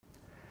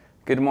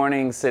Good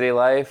morning, City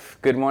Life.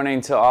 Good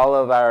morning to all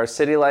of our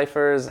City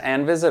Lifers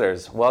and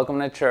visitors. Welcome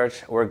to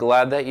church. We're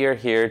glad that you're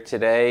here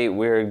today.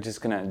 We're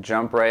just going to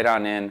jump right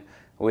on in.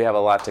 We have a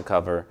lot to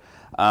cover.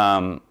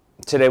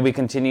 Today we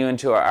continue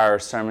into our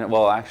sermon.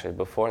 Well, actually,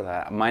 before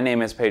that, my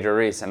name is Pedro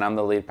Reese, and I'm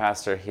the lead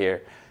pastor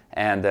here.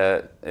 And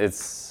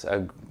it's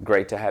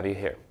great to have you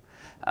here.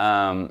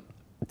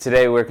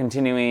 Today we're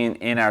continuing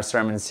in our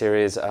sermon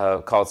series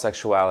called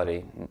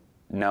Sexuality,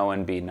 Know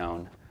and Be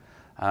Known.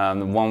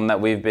 The one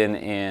that we've been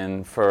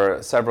in for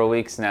several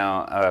weeks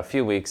now, a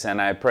few weeks,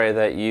 and I pray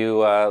that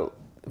you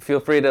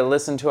feel free to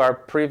listen to our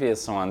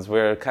previous ones.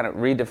 We're kind of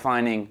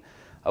redefining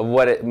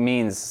what it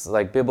means,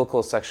 like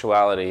biblical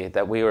sexuality,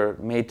 that we were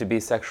made to be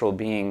sexual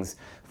beings.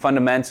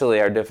 Fundamentally,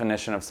 our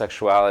definition of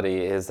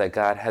sexuality is that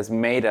God has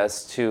made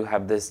us to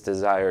have this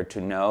desire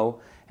to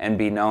know and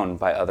be known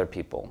by other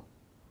people.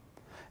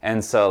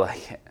 And so,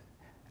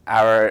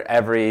 our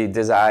every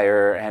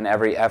desire and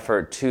every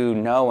effort to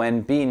know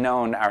and be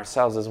known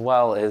ourselves as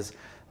well is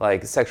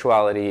like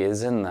sexuality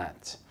is in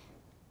that.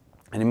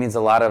 And it means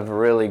a lot of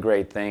really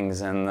great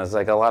things, and there's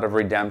like a lot of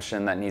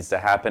redemption that needs to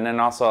happen,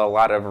 and also a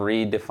lot of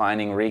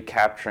redefining,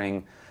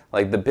 recapturing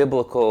like the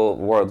biblical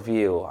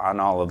worldview on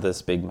all of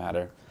this big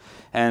matter.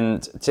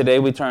 And today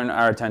we turn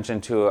our attention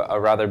to a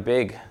rather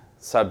big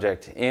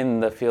subject in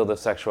the field of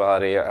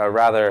sexuality, a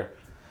rather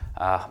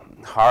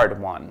hard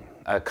one.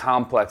 A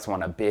complex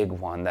one, a big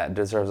one that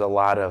deserves a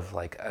lot of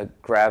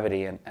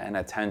gravity and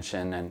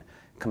attention and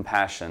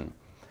compassion.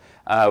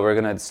 We're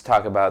going to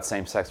talk about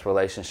same-sex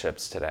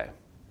relationships today.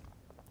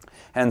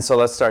 And so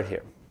let's start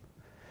here.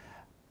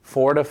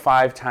 4 to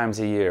 5 times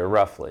a year,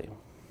 roughly,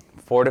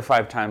 4 to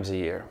 5 times a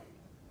year,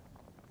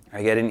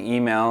 I get an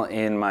email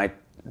in my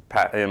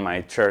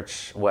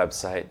church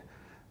website,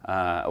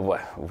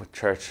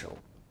 church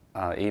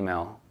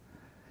email,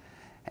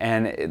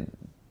 and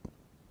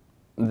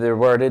they're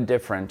worded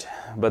different,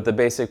 but the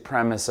basic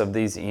premise of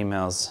these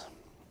emails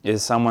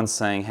is someone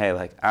saying,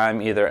 hey, I'm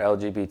either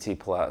LGBT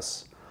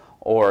plus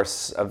or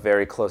a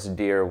very close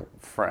dear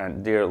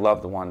friend, dear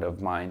loved one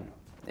of mine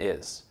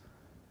is.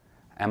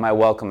 Am I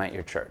welcome at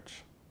your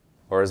church?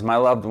 Or is my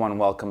loved one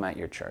welcome at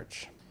your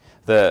church?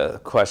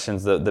 The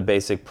questions, the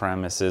basic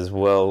premise is,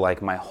 will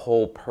my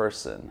whole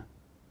person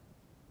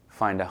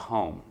find a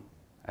home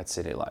at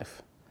City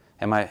Life?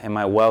 Am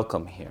I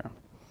welcome here?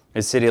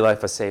 Is City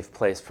Life a safe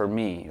place for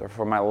me or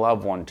for my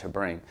loved one to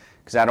bring?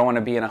 Because I don't want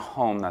to be in a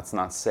home that's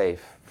not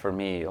safe for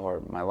me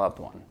or my loved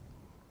one.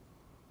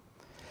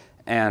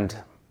 And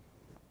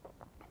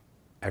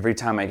every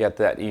time I get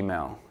that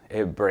email,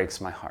 it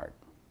breaks my heart.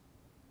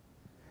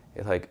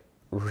 It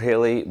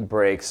really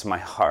breaks my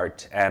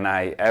heart. And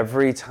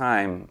every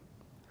time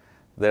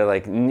they're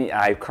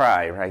I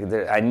cry,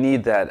 right? I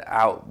need that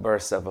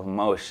outburst of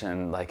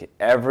emotion.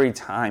 Every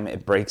time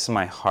it breaks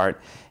my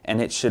heart,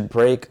 and it should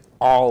break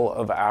all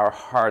of our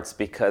hearts,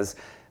 because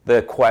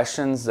the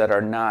questions that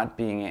are not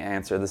being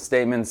answered, the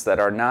statements that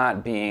are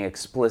not being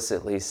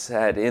explicitly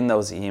said in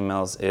those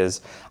emails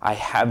is, I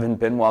haven't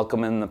been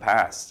welcome in the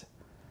past.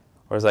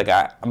 Or it's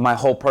my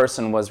whole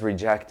person was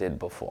rejected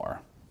before.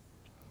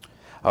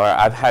 Or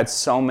I've had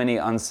so many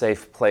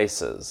unsafe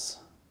places.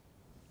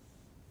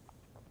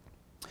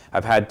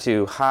 I've had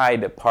to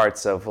hide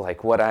parts of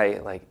what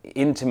I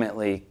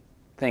intimately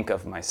think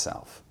of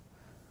myself.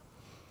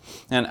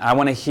 And I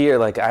want to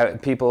hear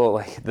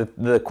people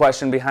the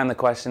question behind the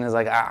question is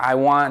I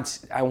want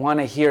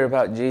to hear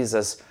about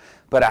Jesus,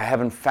 but I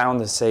haven't found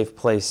a safe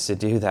place to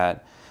do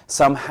that.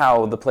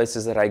 Somehow the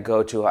places that I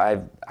go to,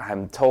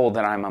 I'm told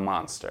that I'm a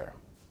monster.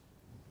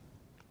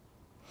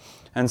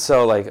 And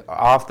so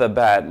off the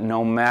bat,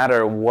 no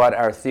matter what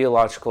our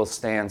theological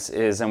stance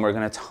is, and we're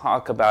going to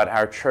talk about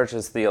our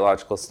church's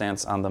theological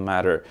stance on the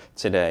matter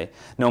today,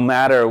 no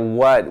matter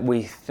what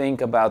we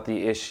think about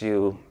the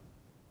issue,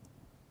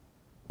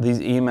 these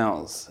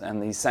emails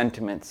and these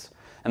sentiments,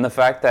 and the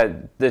fact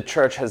that the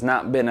church has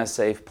not been a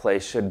safe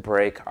place should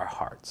break our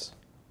hearts.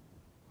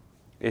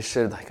 It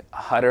should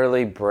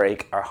utterly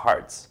break our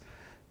hearts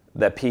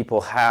that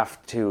people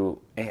have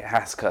to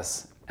ask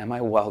us, am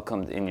I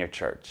welcomed in your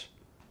church?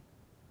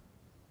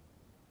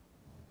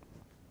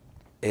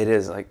 It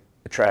is a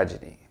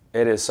tragedy.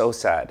 It is so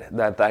sad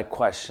that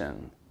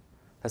question,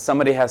 that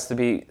somebody has to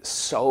be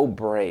so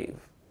brave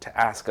to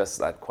ask us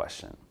that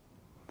question,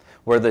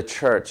 where the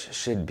church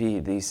should be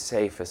the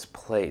safest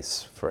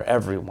place for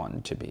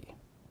everyone to be.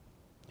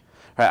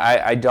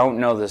 I don't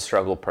know this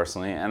struggle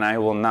personally, and I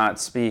will not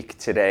speak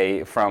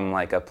today from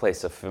a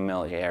place of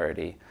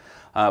familiarity.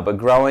 But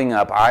growing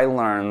up, I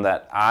learned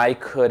that I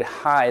could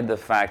hide the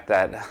fact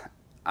that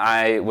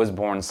I was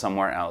born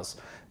somewhere else.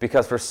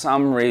 Because for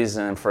some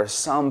reason, for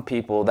some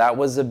people, that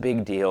was a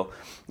big deal.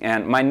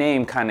 And my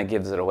name kind of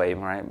gives it away,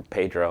 right?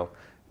 Pedro.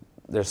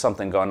 There's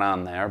something going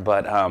on there.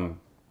 But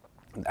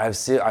I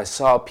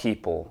saw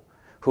people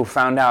who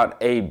found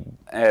out an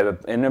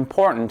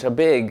important, a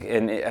big,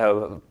 and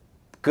a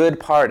good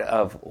part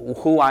of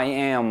who I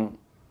am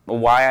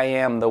why I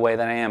am the way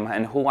that I am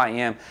and who I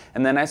am.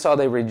 And then I saw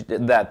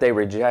that they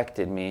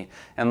rejected me.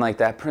 And like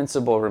that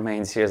principle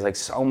remains here. Is like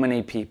so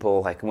many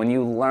people, like when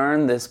you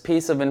learn this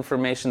piece of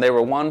information, they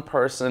were one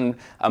person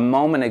a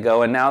moment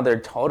ago and now they're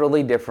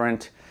totally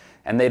different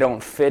and they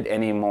don't fit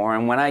anymore.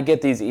 And when I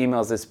get these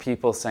emails, it's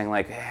people saying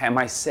like, am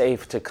I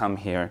safe to come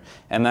here?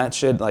 And that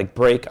should like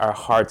break our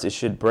hearts. It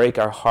should break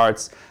our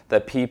hearts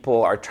that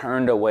people are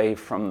turned away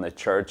from the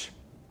church.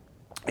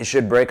 It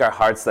should break our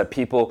hearts that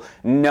people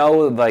know,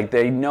 like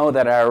they know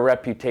that our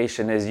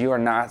reputation is you are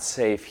not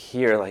safe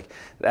here. Like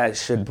that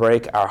should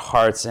break our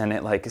hearts, and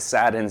it like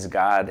saddens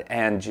God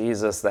and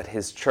Jesus that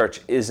his church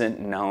isn't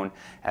known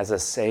as a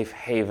safe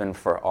haven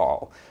for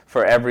all,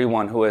 for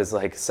everyone who is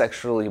like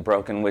sexually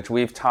broken, which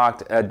we've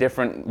talked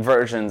different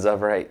versions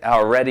of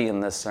already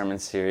in this sermon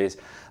series.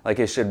 Like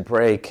it should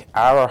break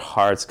our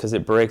hearts because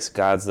it breaks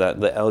God's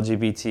that the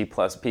LGBT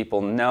plus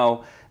people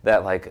know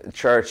that like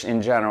church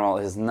in general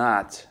is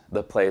not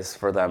the place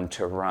for them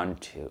to run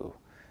to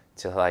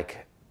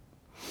like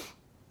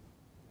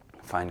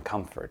find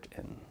comfort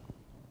in,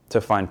 to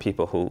find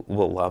people who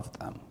will love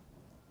them.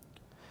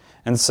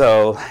 And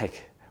so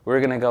like we're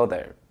going to go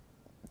there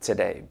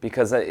today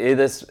because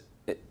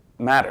it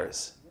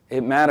matters.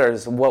 It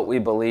matters what we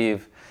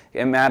believe.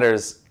 It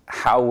matters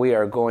how we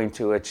are going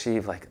to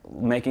achieve, like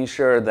making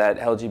sure that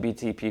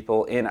LGBT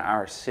people in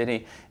our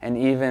city and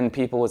even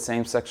people with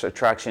same-sex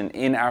attraction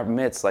in our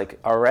midst, like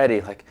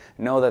already, like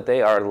know that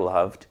they are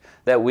loved,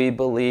 that we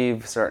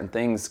believe certain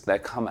things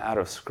that come out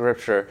of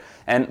Scripture,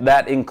 and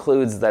that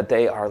includes that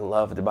they are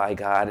loved by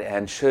God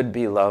and should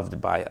be loved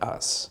by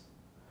us.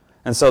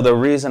 And so the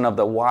reason of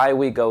the why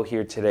we go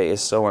here today is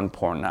so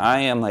important. I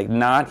am like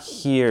not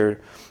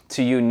here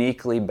to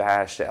uniquely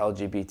bash the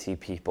LGBT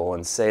people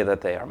and say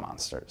that they are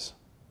monsters.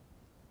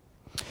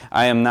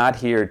 I am not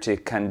here to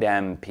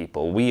condemn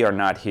people. We are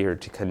not here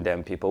to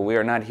condemn people. We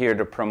are not here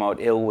to promote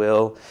ill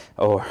will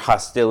or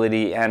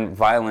hostility and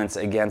violence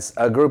against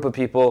a group of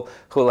people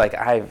who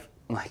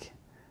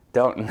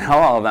don't know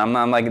all of them.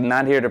 I'm like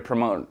not here to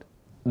promote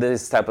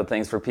this type of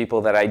things for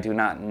people that I do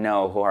not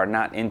know, who are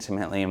not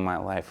intimately in my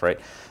life, right?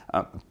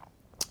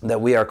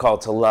 That we are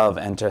called to love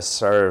and to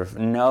serve,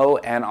 know,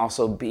 and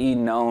also be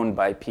known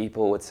by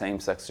people with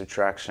same-sex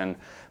attraction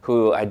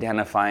who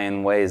identify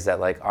in ways that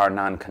like are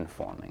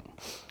non-conforming.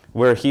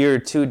 We're here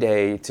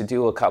today to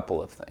do a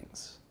couple of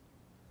things.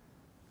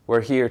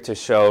 We're here to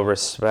show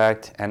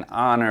respect and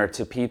honor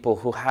to people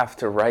who have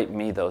to write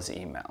me those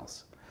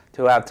emails,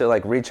 to have to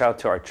like reach out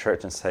to our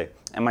church and say,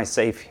 am I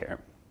safe here?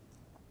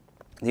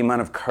 The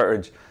amount of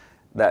courage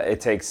that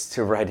it takes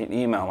to write an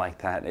email like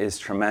that is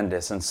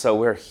tremendous. And so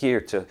we're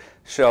here to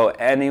show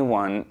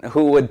anyone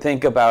who would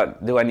think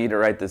about, do I need to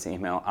write this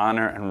email,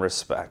 honor and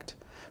respect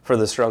for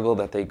the struggle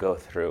that they go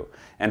through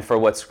and for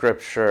what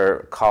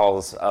Scripture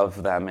calls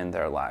of them in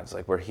their lives.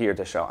 Like we're here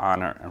to show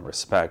honor and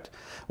respect.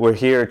 We're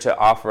here to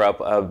offer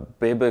up a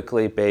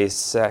biblically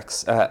based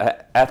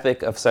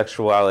ethic of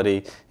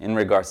sexuality in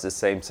regards to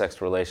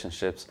same-sex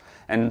relationships,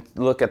 and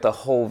look at the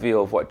whole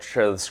view of what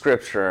the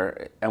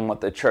Scripture and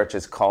what the church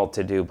is called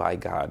to do by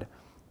God.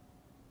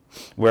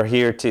 We're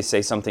here to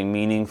say something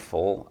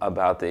meaningful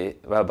about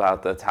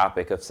the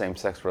topic of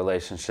same-sex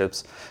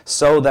relationships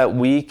so that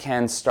we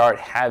can start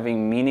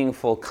having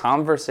meaningful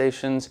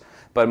conversations,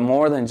 but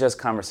more than just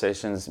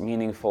conversations,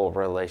 meaningful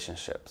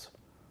relationships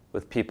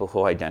with people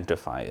who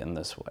identify in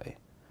this way.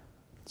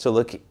 So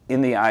look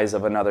in the eyes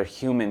of another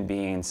human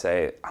being and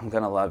say, I'm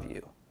going to love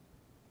you.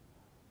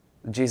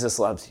 Jesus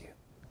loves you.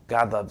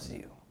 God loves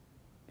you.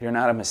 You're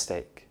not a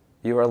mistake.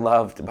 You are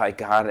loved by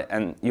God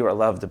and you are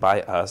loved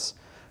by us.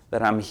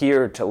 That I'm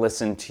here to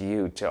listen to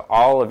you, to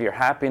all of your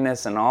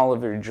happiness and all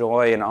of your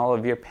joy and all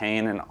of your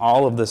pain and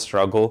all of the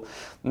struggle.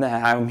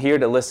 I'm here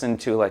to listen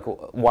to like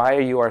why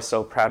you are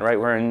so proud, right?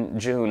 We're in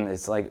June.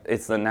 It's like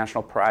it's the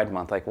National Pride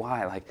Month. Like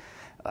why? Like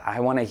I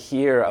want to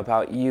hear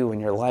about you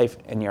and your life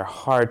and your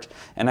heart,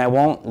 and I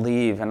won't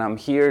leave. And I'm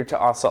here to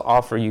also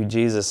offer you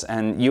Jesus,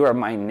 and you are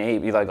my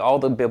neighbor. Like all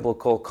the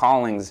biblical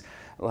callings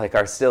like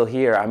are still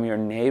here. I'm your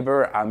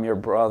neighbor, I'm your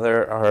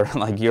brother, or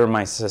like you're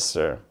my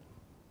sister.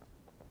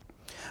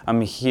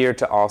 I'm here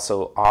to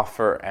also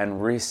offer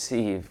and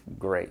receive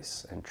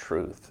grace and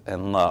truth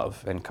and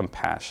love and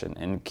compassion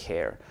and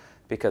care,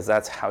 because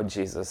that's how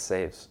Jesus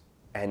saves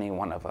any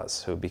one of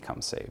us who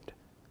becomes saved.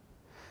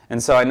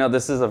 And so I know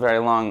this is a very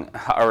long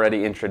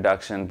already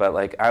introduction, but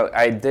like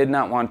I did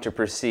not want to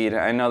proceed.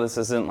 I know this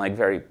isn't like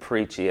very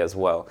preachy as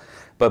well,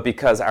 but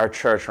because our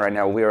church right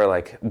now, we are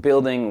like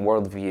building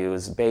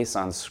worldviews based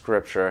on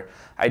Scripture,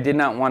 I did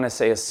not want to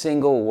say a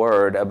single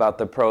word about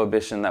the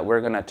prohibition that we're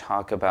going to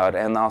talk about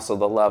and also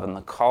the love and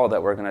the call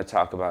that we're going to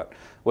talk about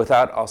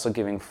without also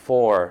giving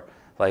 4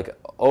 like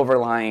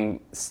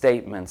overlying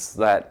statements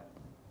that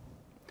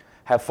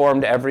have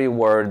formed every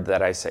word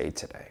that I say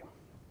today.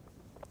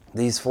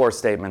 These 4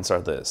 statements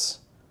are this: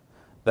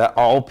 that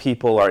all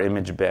people are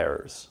image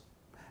bearers,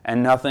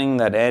 and nothing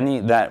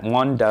that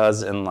one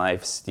does in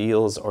life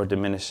steals or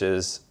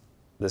diminishes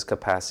this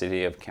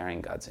capacity of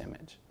carrying God's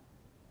image.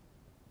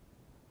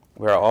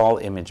 We're all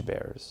image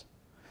bearers.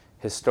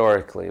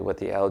 historically what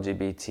the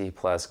LGBT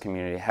plus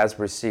community has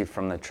received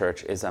from the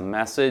church is a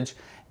message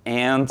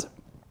and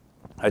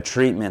a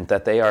treatment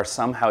that they are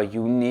somehow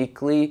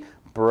uniquely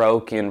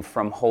broken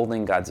from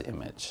holding God's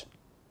image,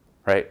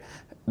 right?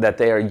 That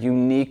they are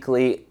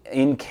uniquely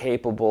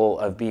incapable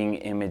of being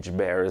image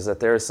bearers,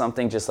 that there is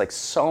something just like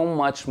so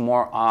much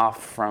more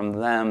off from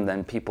them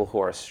than people who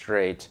are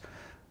straight,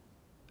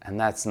 and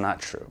that's not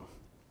true.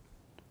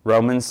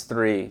 Romans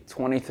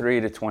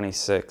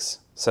 3:23-26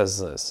 says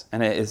this,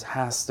 and it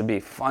has to be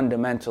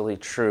fundamentally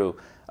true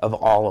of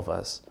all of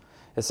us.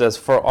 It says,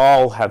 "For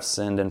all have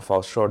sinned and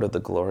fall short of the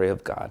glory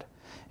of God,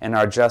 and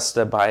are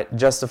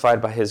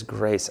justified by his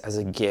grace as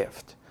a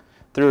gift,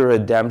 through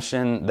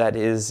redemption that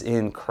is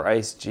in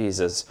Christ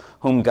Jesus,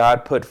 whom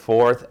God put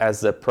forth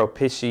as the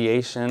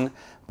propitiation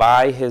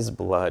by his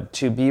blood,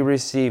 to be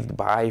received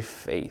by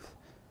faith.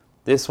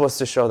 This was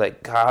to show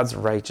that God's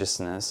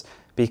righteousness,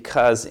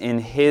 because in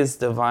his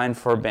divine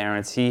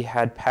forbearance he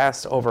had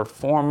passed over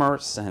former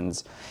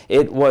sins.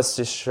 It was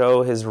to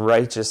show his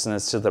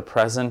righteousness to the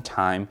present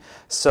time,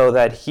 so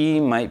that he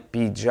might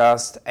be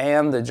just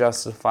and the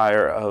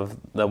justifier of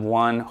the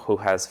one who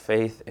has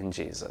faith in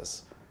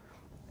Jesus."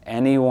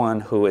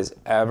 Anyone who is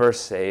ever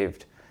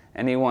saved,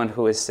 anyone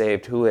who is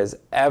saved, who has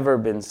ever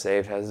been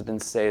saved, has been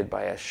saved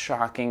by a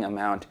shocking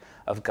amount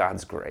of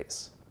God's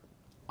grace.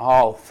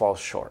 All fall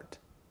short.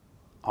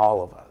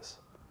 All of us.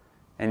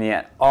 And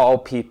yet all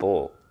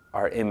people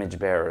are image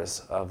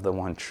bearers of the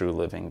one true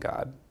living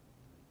God.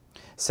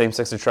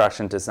 Same-sex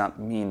attraction does not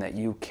mean that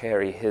you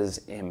carry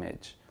his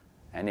image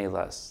any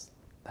less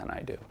than I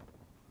do.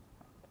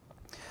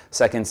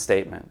 Second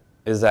statement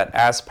is that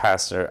as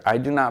pastor, I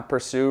do not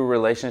pursue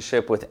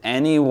relationship with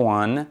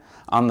anyone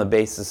on the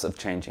basis of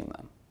changing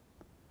them.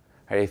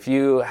 Right? If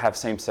you have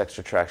same-sex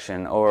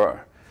attraction,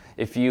 or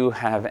if you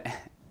have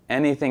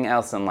anything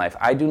else in life,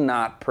 I do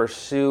not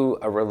pursue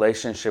a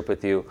relationship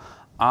with you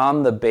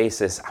on the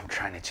basis, I'm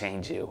trying to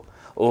change you.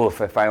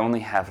 If I only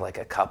have like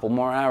a couple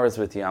more hours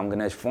with you, I'm going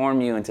to form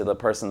you into the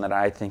person that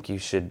I think you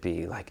should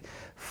be. Like,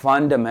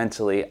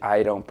 fundamentally,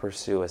 I don't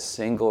pursue a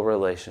single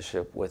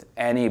relationship with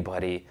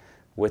anybody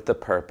with the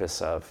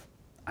purpose of,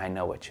 I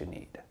know what you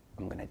need,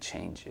 I'm going to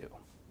change you.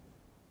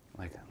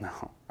 Like,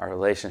 no, our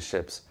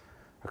relationships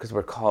are because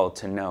we're called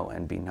to know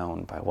and be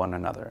known by one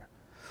another.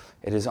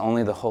 It is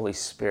only the Holy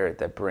Spirit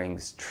that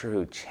brings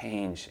true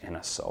change in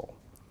a soul.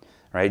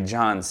 Right?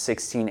 John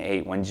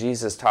 16:8, when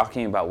Jesus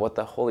talking about what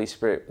the Holy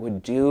Spirit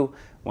would do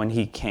when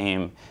he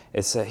came,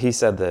 he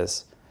said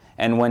this,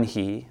 "And when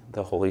he,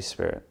 the Holy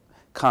Spirit,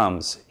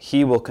 comes,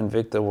 he will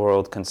convict the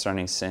world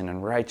concerning sin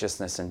and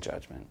righteousness and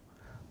judgment."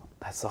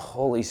 That's the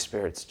Holy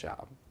Spirit's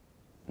job,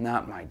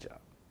 not my job.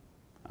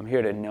 I'm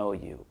here to know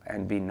you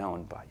and be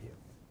known by you.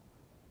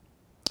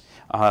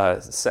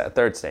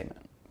 Third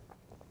statement.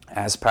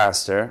 As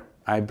pastor,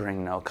 I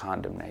bring no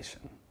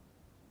condemnation.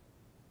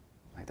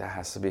 Like, that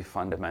has to be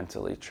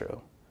fundamentally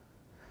true.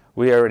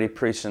 We already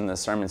preached in the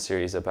sermon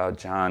series about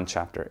John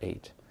chapter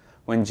 8,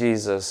 when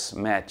Jesus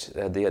met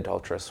the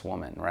adulterous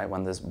woman, right?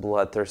 When this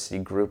bloodthirsty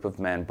group of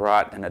men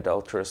brought an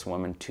adulterous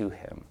woman to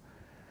him.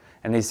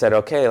 And he said,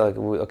 okay,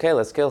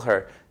 let's kill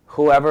her.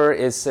 Whoever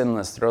is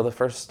sinless, throw the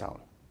first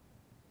stone.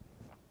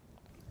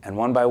 And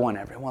one by one,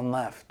 everyone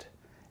left,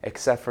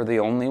 except for the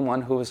only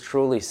one who was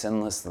truly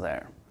sinless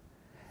there.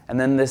 And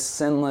then this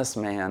sinless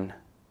man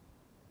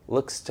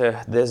looks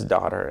to this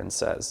daughter and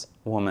says,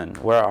 "Woman,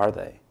 where are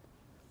they?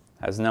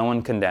 Has no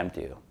one condemned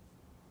you?"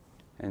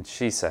 And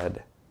she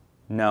said,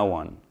 "No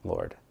one,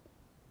 Lord."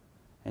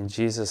 And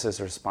Jesus'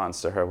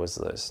 response to her was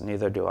this,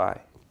 "Neither do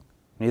I.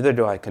 Neither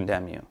do I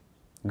condemn you.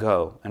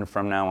 Go, and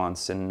from now on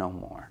sin no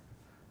more."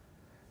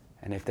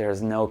 And if there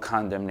is no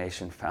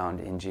condemnation found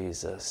in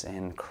Jesus,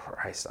 in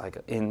Christ, like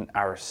in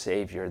our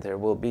Savior, there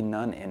will be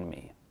none in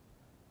me.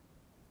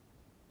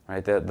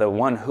 Right? The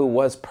one who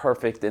was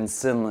perfect and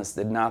sinless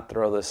did not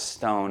throw the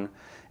stone.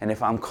 And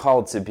if I'm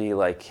called to be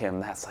like him,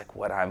 that's like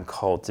what I'm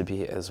called to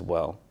be as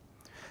well.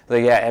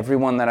 Like, yeah,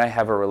 everyone that I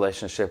have a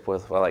relationship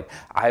with, well, like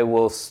I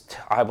will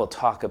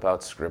talk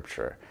about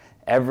Scripture.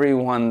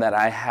 Everyone that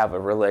I have a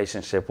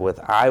relationship with,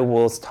 I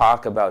will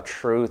talk about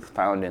truth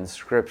found in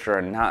Scripture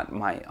and not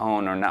my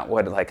own, or not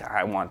what like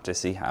I want to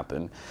see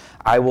happen.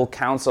 I will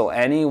counsel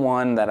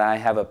anyone that I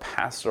have a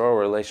pastoral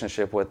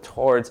relationship with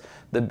towards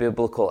the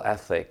biblical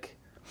ethic,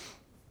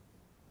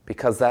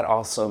 because that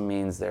also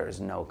means there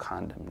is no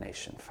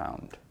condemnation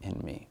found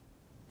in me.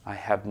 I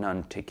have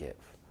none to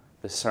give.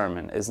 The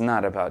sermon is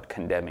not about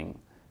condemning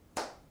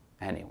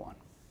anyone.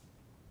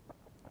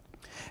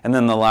 And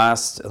then the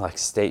last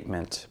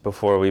statement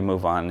before we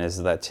move on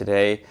is that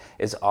today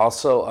is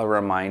also a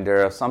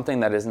reminder of something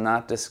that is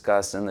not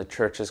discussed in the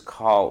church's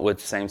call with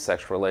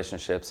same-sex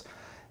relationships,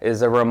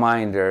 is a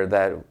reminder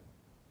that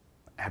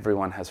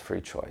everyone has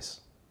free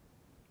choice.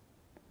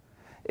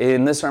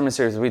 In this sermon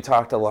series, we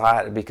talked a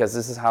lot, because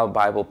this is how the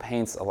Bible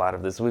paints a lot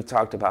of this. We've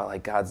talked about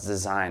like God's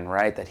design,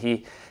 right?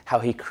 How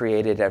he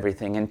created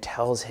everything and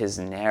tells his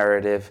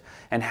narrative,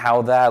 and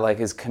how that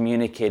like is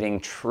communicating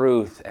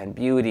truth and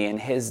beauty in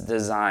his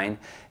design.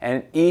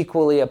 And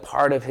equally a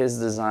part of his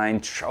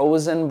design,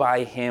 chosen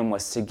by him,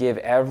 was to give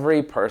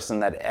every person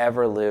that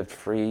ever lived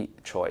free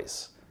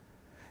choice.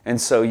 And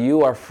so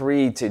you are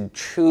free to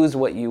choose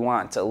what you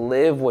want, to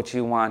live what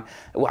you want.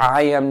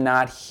 I am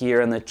not here,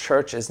 and the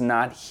church is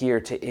not here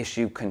to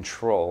issue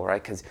control,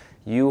 right? Because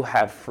you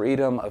have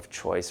freedom of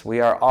choice. We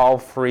are all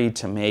free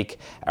to make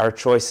our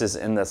choices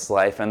in this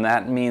life, and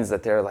that means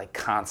that there are like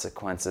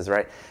consequences,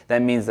 right?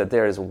 That means that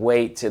there is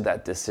weight to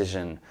that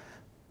decision.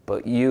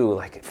 But you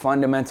like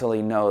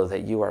fundamentally know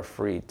that you are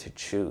free to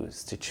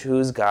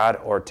choose God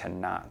or to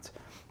not,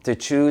 to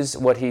choose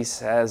what he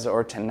says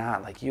or to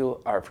not. Like,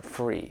 you are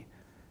free.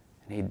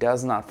 He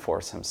does not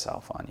force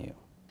himself on you.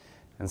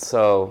 And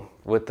so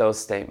with those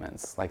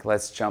statements, like,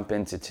 let's jump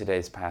into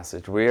today's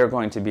passage. We are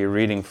going to be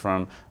reading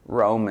from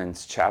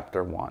Romans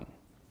chapter 1.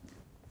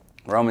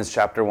 Romans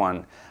chapter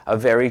 1, a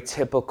very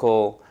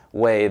typical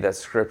way that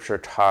Scripture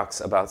talks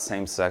about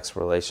same-sex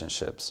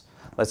relationships.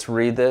 Let's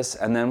read this,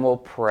 and then we'll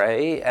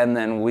pray, and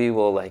then we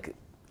will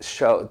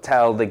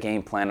tell the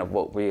game plan of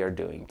what we are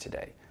doing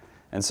today.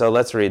 And so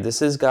let's read.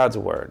 This is God's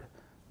word.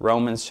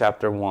 Romans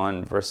chapter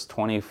 1, verse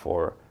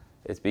 24.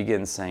 It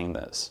begins saying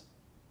this: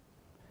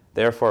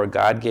 "Therefore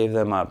God gave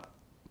them up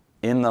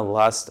in the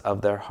lust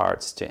of their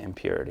hearts to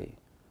impurity,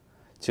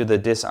 to the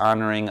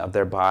dishonoring of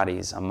their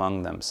bodies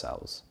among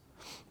themselves,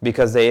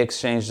 because they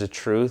exchanged the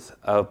truth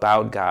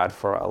about God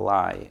for a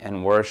lie,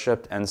 and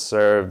worshipped and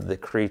served the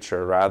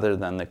creature rather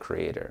than the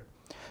Creator,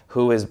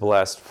 who is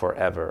blessed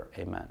forever.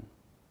 Amen.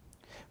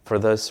 For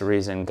this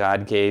reason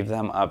God gave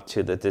them up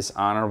to the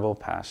dishonorable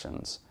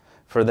passions.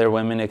 For their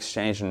women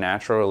exchanged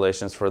natural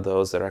relations for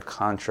those that are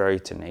contrary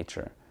to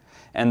nature.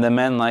 And the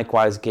men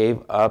likewise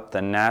gave up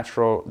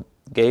natural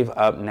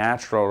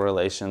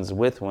relations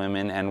with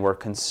women, and were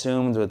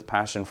consumed with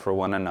passion for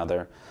one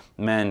another,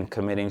 men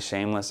committing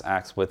shameless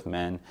acts with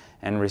men,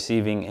 and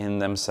receiving in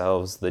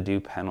themselves the due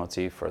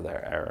penalty for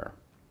their error."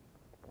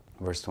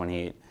 Verse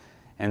 28.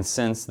 "And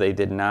since they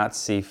did not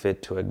see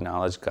fit to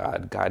acknowledge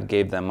God, God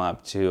gave them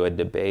up to a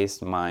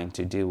debased mind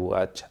to do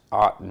what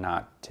ought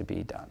not to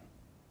be done."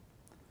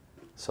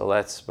 So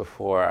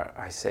before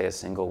I say a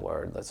single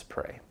word, let's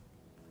pray.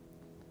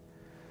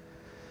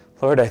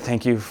 Lord, I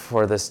thank you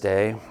for this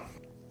day,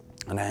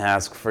 and I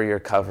ask for your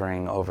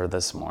covering over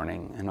this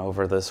morning, and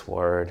over this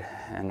word,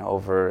 and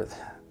over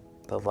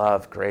the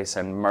love, grace,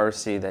 and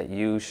mercy that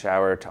you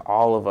shower to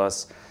all of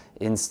us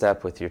in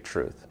step with your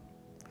truth.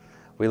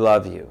 We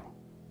love you,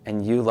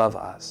 and you love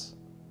us.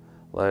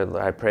 Lord,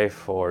 I pray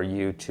for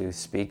you to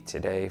speak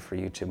today, for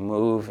you to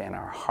move in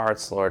our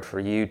hearts, Lord, for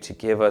you to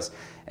give us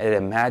an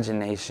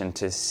imagination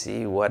to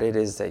see what it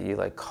is that you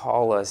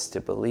call us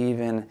to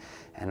believe in,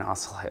 and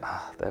also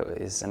that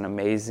is an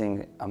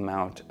amazing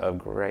amount of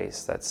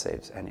grace that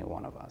saves any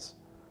one of us.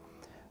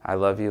 I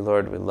love you,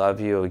 Lord. We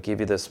love you. We give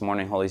you this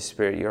morning, Holy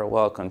Spirit. You're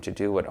welcome to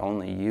do what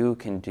only you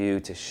can do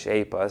to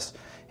shape us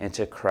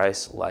into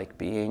Christ-like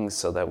beings,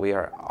 so that we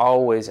are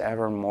always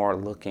ever more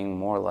looking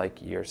more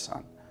like your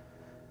Son.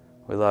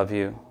 We love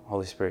you.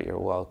 Holy Spirit, you're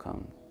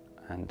welcome,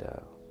 and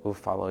we'll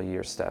follow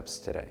your steps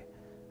today.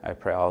 I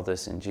pray all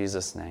this in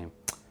Jesus' name.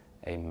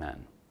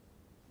 Amen.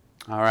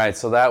 All right,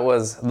 so that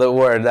was the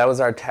word. That was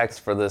our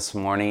text for this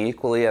morning,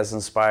 equally as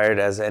inspired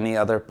as any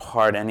other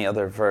part, any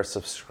other verse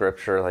of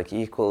Scripture,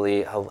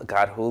 equally a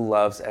God who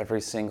loves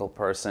every single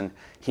person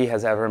he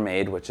has ever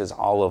made, which is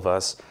all of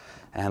us,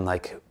 and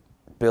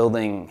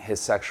building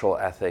his sexual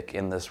ethic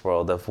in this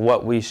world of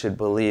what we should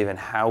believe and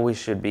how we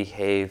should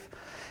behave.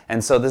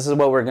 And so this is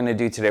what we're going to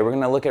do today. We're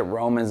going to look at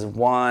Romans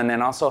 1,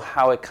 and also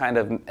how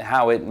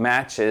it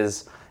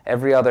matches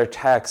every other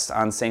text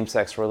on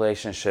same-sex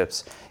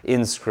relationships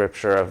in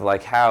Scripture, of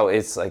how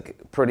it's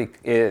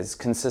is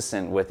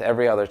consistent with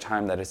every other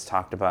time that it's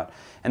talked about.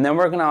 And then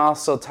we're going to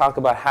also talk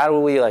about how do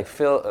we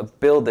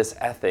build this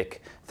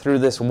ethic through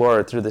this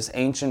word, through this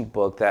ancient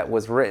book that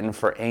was written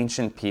for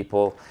ancient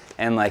people,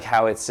 and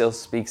how it still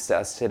speaks to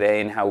us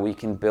today, and how we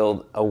can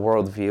build a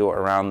worldview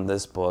around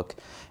this book.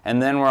 And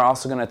then we're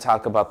also going to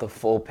talk about the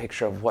full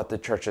picture of what the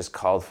church is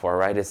called for,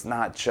 right? It's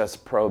not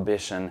just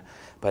prohibition,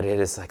 but it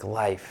is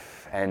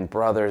life, and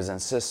brothers and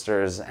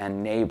sisters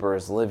and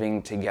neighbors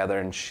living together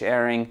and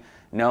sharing,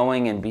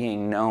 knowing, and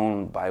being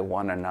known by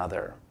one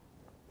another.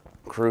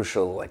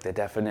 Crucial, the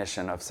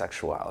definition of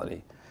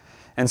sexuality.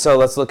 And so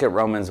let's look at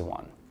Romans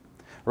 1.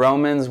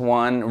 Romans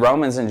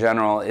in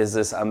general is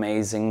this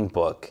amazing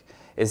book.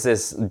 It's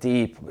this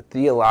deep,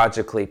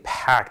 theologically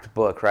packed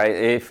book,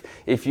 right?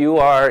 If you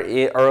are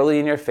early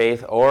in your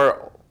faith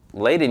or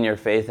late in your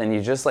faith, and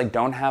you just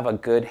don't have a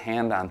good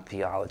hand on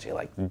theology,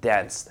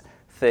 dense,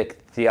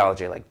 thick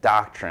theology,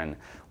 doctrine,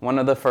 one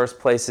of the first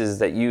places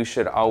that you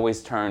should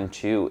always turn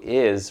to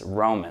is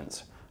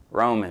Romans.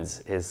 Romans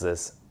is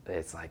this,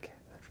 it's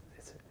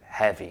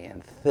heavy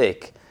and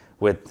thick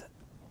with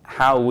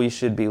how we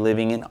should be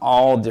living in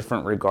all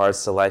different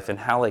regards to life and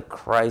how like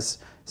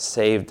Christ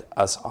saved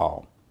us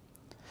all.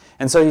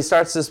 And so he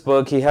starts this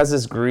book. He has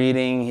this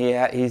greeting.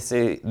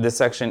 This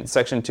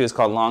section 2 is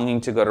called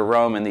Longing to Go to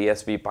Rome in the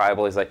ESV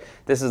Bible. He's like,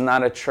 this is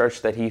not a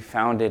church that he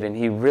founded, and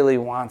he really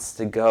wants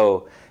to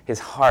go. His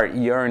heart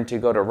yearned to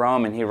go to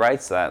Rome, and he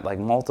writes that like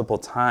multiple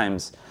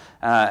times.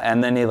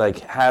 And then he like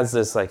has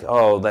this like,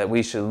 oh, that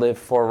we should live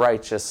for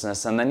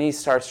righteousness. And then he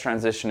starts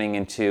transitioning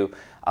into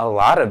a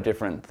lot of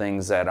different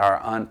things that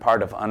are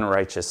part of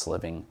unrighteous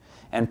living.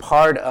 And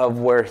part of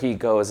where he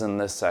goes in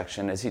this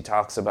section is he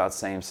talks about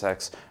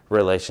same-sex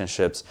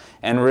relationships.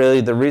 And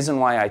really the reason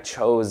why I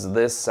chose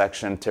this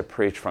section to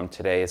preach from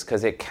today is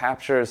because it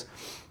captures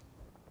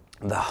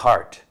the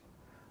heart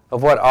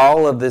of what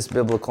all of this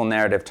biblical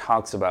narrative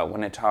talks about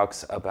when it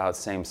talks about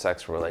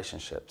same-sex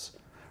relationships.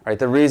 Right?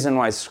 The reason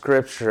why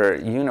Scripture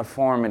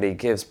uniformity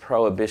gives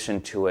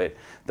prohibition to it,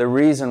 the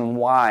reason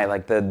why,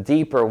 like the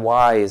deeper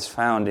why is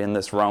found in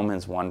this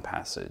Romans 1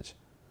 passage.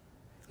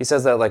 He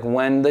says that like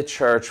when the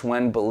church,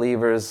 when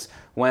believers,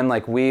 when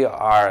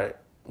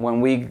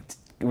we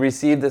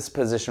receive this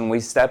position,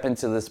 we step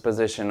into this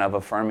position of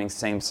affirming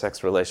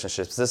same-sex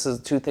relationships.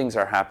 Two things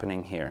are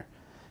happening here.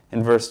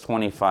 In verse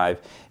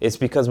 25, it's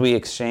because we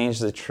exchange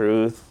the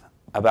truth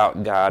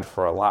about God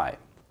for a lie.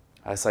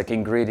 That's like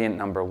ingredient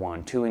number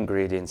 1, 2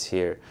 ingredients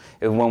here.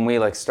 And when we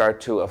like start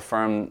to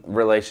affirm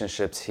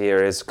relationships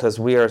here is because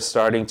we are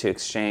starting to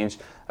exchange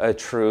a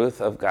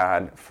truth of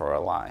God for a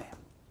lie.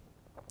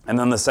 And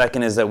then the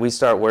second is that we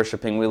start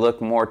worshiping, we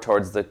look more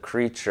towards the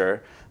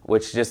creature,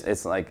 which just,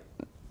 it's like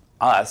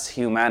us,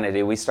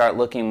 humanity. We start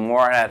looking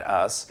more at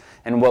us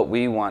and what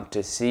we want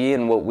to see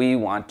and what we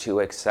want to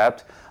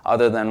accept,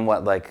 other than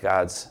what like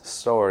God's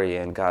story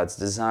and God's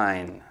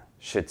design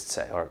should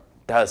say or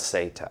does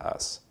say to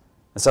us.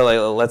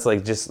 So let's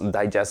just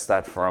digest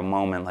that for a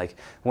moment. Like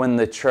when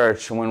the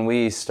church, when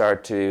we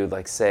start to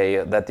like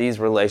say that these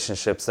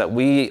relationships that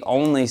we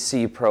only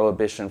see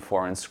prohibition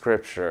for in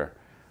Scripture,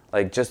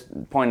 like just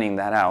pointing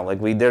that out, like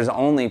there's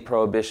only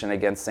prohibition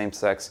against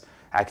same-sex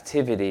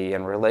activity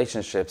and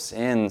relationships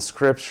in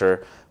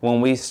Scripture. When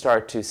we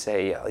start to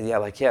say, yeah,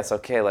 like, yes,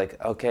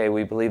 okay,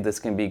 we believe this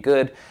can be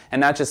good,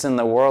 and not just in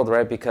the world,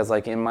 right? Because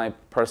like in my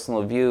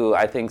personal view,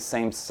 I think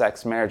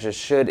same-sex marriages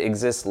should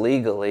exist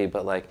legally,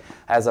 but like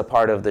as a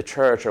part of the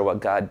church or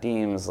what God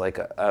deems like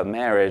a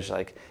marriage,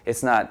 like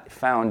it's not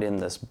found in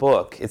this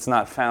book. It's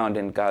not found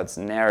in God's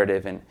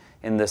narrative and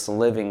in this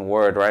living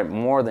word, right?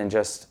 More than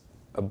just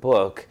a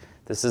book.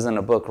 This isn't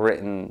a book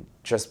written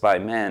just by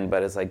men,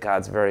 but it's like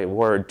God's very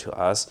word to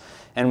us.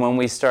 And when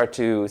we start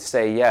to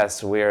say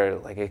yes, we're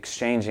like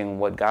exchanging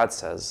what God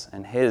says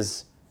and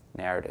His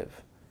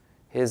narrative,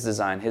 His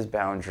design, His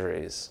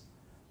boundaries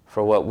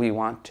for what we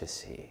want to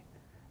see.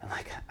 And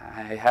like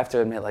I have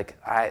to admit, like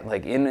I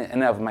like in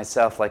and of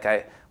myself, like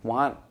I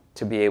want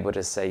to be able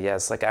to say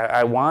yes. Like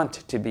I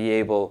want to be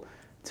able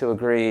to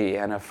agree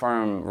and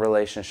affirm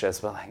relationships,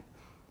 but like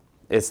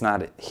it's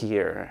not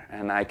here.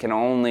 And I can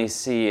only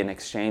see an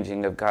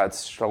exchanging of God's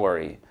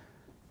story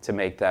to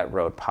make that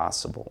road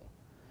possible.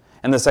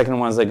 And the second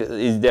one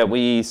is that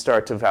we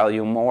start to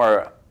value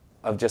more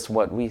of just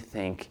what we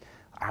think,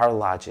 our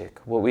logic,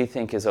 what we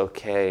think is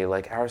okay,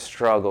 like our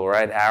struggle,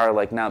 right? Our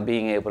like not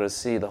being able to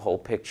see the whole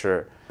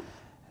picture.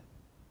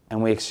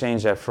 And we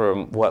exchange that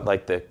for what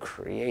like the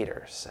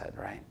Creator said,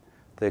 right?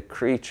 The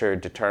creature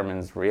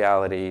determines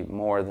reality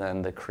more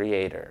than the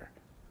Creator.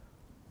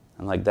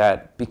 And like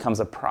that becomes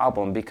a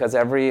problem because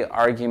every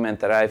argument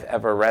that I've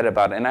ever read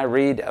about, and I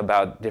read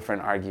about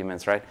different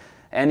arguments, right?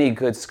 Any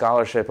good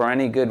scholarship or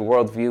any good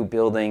worldview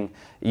building,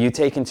 you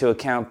take into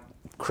account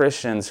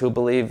Christians who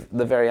believe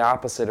the very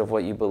opposite of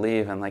what you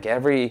believe. And like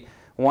every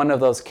one of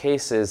those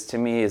cases to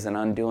me is an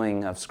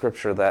undoing of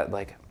Scripture that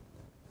like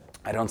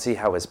I don't see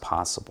how is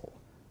possible.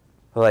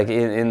 Like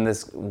in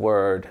this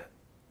word,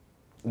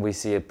 we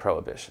see a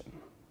prohibition.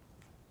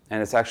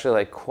 And it's actually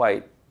like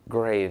quite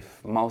grave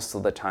most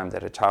of the time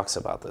that it talks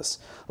about this.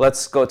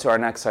 Let's go to our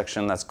next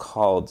section that's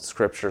called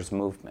Scripture's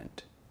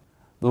movement.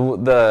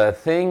 The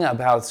thing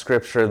about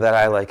Scripture that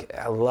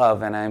I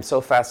love and I'm so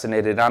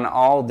fascinated on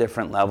all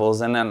different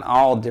levels and on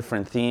all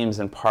different themes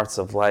and parts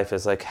of life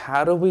is like,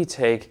 how do we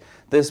take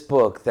this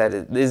book that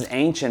is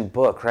ancient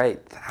book,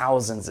 right?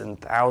 Thousands and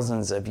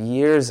thousands of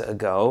years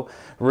ago,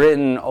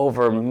 written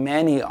over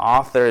many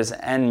authors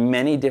and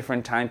many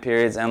different time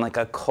periods and like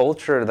a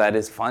culture that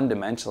is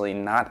fundamentally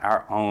not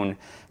our own.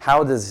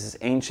 How does this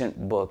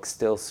ancient book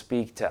still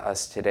speak to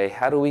us today?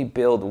 How do we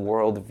build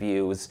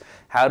worldviews?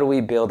 How do we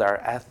build our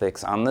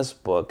ethics on this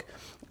book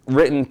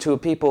written to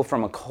people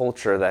from a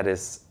culture that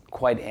is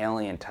quite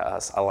alien to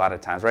us a lot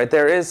of times, right?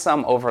 There is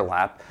some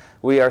overlap.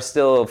 We are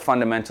still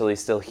fundamentally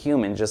still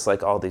human, just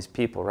like all these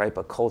people, right?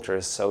 But culture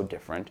is so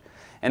different.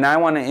 And I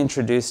want to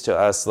introduce to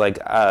us like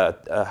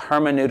a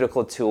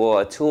hermeneutical tool,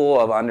 a tool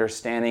of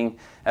understanding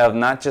of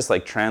not just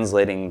like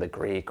translating the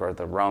Greek or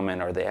the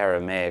Roman or the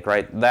Aramaic,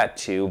 right? That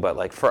too, but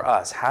like for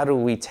us, how do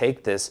we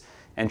take this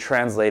and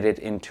translate it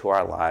into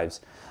our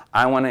lives?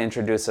 I want to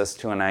introduce us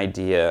to an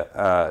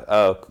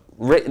idea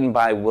written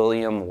by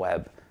William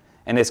Webb.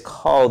 And it's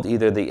called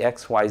either the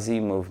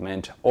XYZ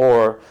movement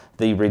or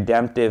the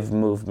redemptive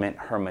movement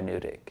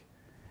hermeneutic.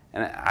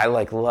 And I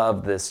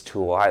love this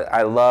tool.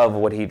 I love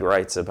what he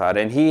writes about.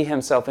 And he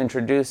himself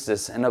introduced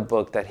this in a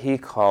book that he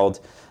called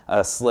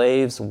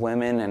Slaves,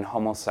 Women, and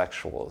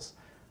Homosexuals.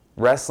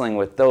 Wrestling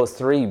with those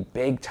three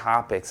big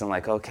topics and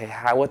okay,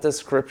 what does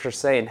Scripture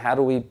say and how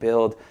do we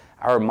build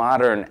our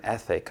modern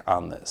ethic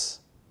on this?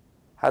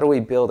 How do we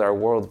build our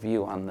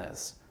worldview on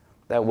this?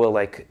 That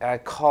will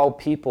call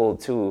people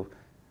to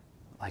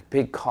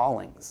big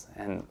callings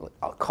and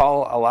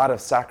call a lot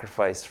of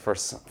sacrifice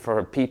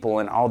for people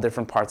in all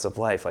different parts of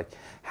life.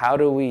 How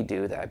do we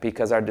do that?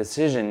 Because our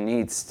decision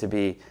needs to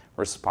be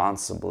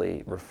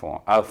responsibly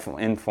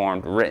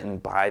informed, written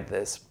by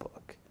this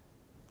book.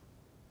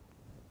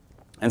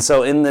 And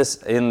so in this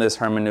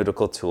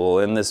hermeneutical tool,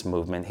 in this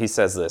movement, he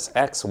says this,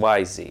 X,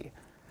 Y, Z.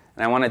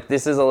 And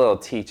this is a little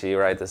teachy,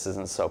 right? This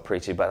isn't so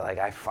preachy, but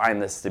I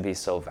find this to be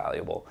so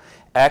valuable.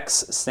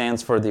 X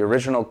stands for the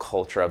original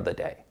culture of the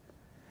day.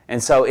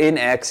 And so in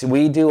X,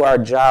 we do our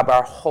job,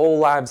 our whole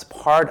lives.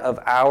 Part of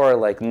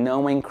our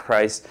knowing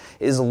Christ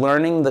is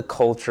learning the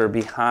culture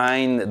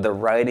behind the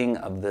writing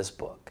of this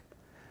book,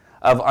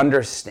 of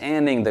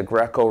understanding the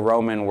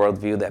Greco-Roman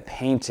worldview that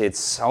painted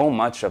so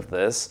much of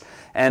this,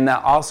 and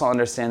also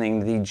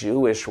understanding the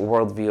Jewish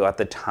worldview at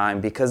the time,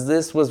 because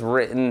this was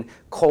written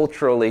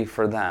culturally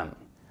for them.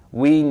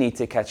 We need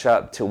to catch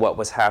up to what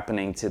was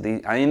happening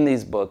in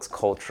these books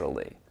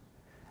culturally.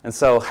 And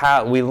so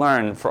how we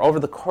learn for over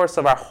the course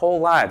of our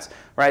whole lives,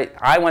 right?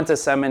 I went to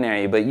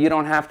seminary, but you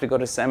don't have to go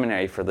to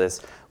seminary for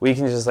this. We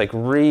can just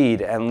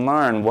read and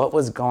learn what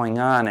was going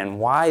on and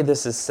why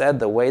this is said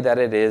the way that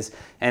it is.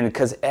 And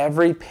because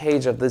every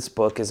page of this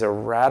book is a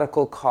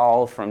radical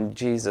call from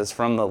Jesus,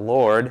 from the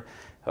Lord,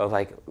 of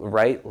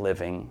right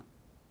living.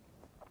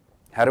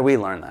 How do we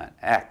learn that?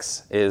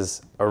 X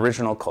is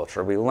original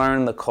culture. We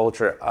learn the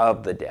culture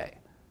of the day.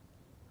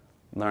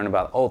 Learn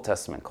about Old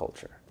Testament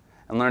culture.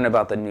 And learn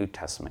about the New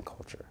Testament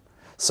culture,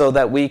 so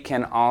that we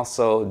can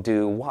also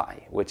do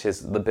Y, which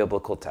is the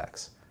biblical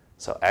text.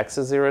 So X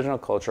is the original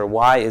culture,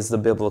 Y is the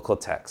biblical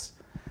text.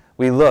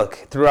 We look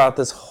throughout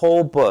this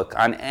whole book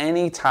on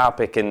any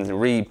topic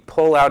and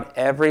pull out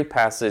every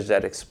passage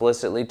that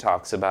explicitly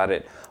talks about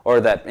it or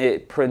that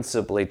it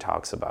principally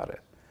talks about it.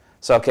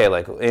 So okay,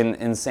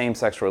 in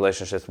same-sex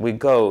relationships, we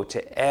go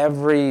to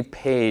every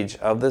page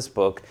of this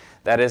book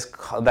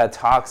that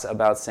talks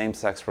about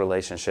same-sex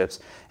relationships,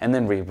 and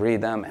then we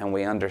read them and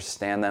we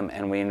understand them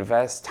and we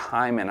invest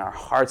time in our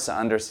hearts to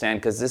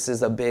understand, because this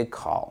is a big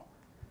call.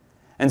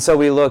 And so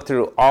we look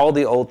through all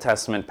the Old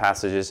Testament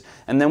passages,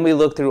 and then we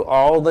look through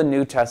all the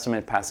New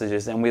Testament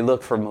passages, and we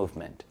look for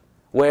movement.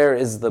 Where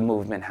is the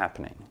movement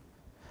happening?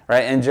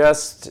 Right? And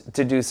just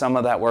to do some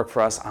of that work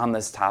for us on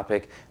this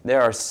topic,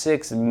 there are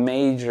 6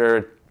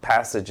 major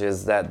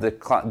passages that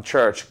the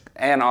church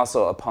and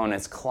also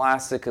opponents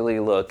classically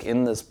look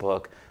in this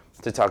book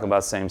to talk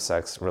about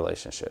same-sex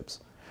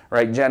relationships.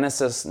 Right?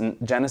 Genesis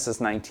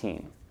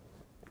 19,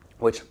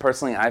 which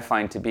personally I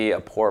find to be a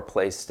poor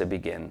place to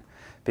begin,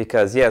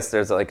 because yes,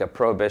 there's a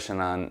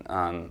prohibition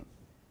on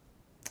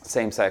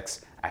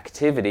same-sex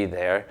activity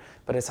there,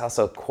 but it's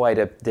also quite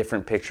a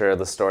different picture of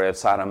the story of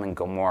Sodom and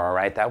Gomorrah,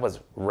 right? That was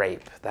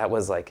rape. That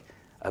was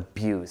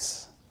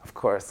abuse. Of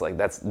course,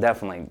 that's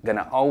definitely going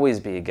to always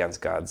be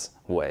against God's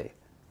way.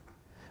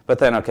 But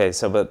then,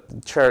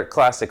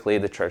 classically,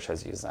 the church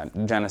has used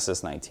that,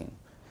 Genesis 19.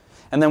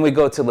 And then we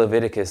go to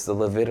Leviticus, the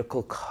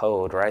Levitical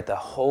code, right? The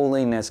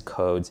holiness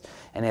codes.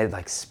 And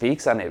it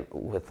speaks on it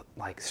with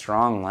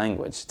strong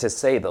language, to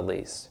say the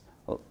least.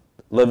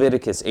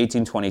 Leviticus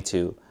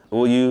 18:22,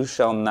 you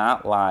shall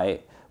not lie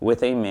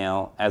with a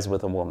male as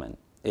with a woman.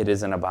 It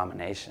is an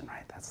abomination,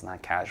 right? That's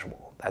not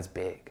casual. That's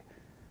big.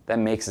 That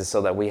makes it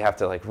so that we have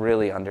to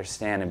really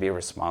understand and be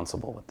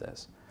responsible with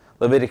this.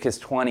 Leviticus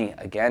 20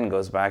 again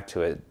goes back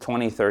to it.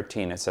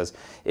 20:13, it says,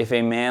 if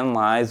a man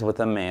lies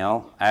with a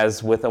male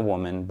as with a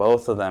woman,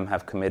 both of them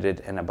have committed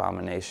an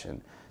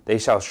abomination. They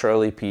shall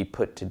surely be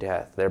put to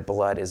death. Their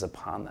blood is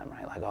upon them,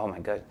 right? Oh my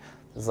God.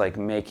 This is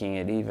making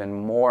it even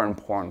more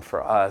important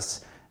for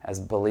us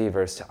as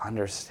believers to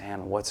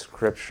understand what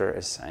Scripture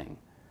is saying.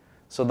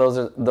 So those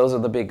are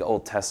the big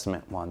Old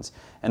Testament ones.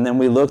 And then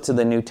we look to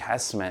the New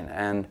Testament,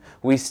 and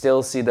we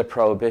still see the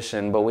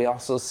prohibition, but we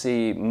also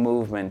see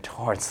movement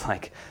towards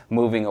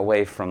moving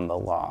away from the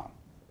law.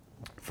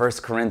 1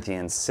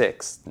 Corinthians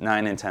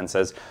 6:9 and 10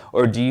 says,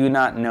 or do you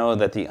not know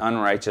that the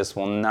unrighteous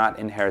will not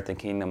inherit the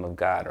kingdom of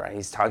God, right?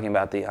 He's talking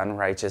about the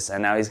unrighteous,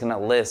 and now he's going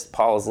to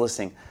Paul is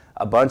listing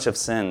a bunch of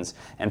sins,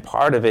 and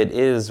part of it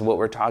is what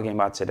we're talking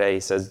about today. He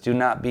says, do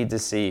not be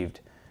deceived.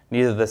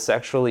 Neither the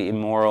sexually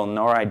immoral,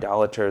 nor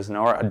idolaters,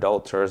 nor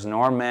adulterers,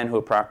 nor men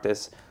who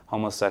practice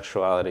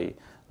homosexuality,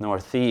 nor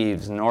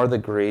thieves, nor the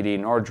greedy,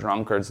 nor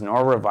drunkards,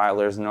 nor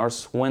revilers, nor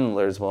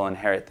swindlers will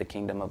inherit the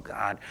kingdom of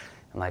God.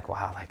 And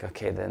wow,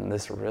 okay, then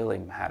this really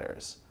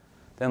matters.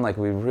 Then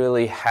we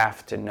really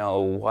have to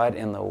know what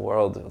in the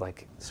world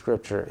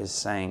Scripture is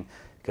saying,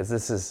 because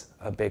this is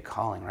a big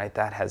calling, right?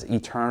 That has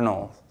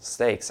eternal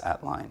stakes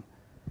at line.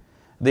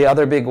 The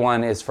other big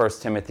one is 1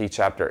 Timothy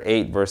chapter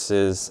 8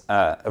 verses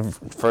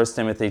 1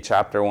 Timothy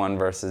chapter 1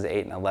 verses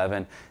 8 and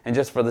 11. And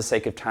just for the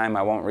sake of time,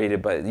 I won't read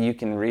it, but you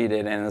can read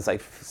it, and it's like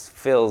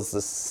fills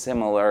the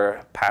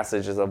similar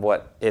passages of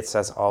what it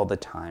says all the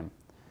time.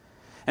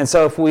 And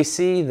so if we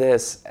see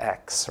this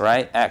X,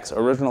 right? X,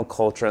 original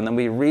culture, and then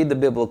we read the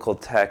biblical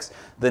text,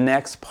 the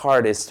next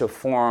part is to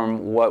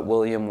form what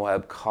William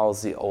Webb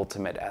calls the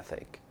ultimate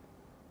ethic.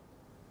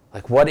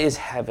 Like, what is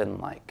heaven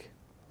like?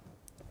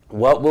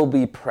 What will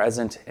be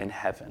present in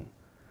heaven?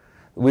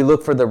 We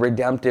look for the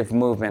redemptive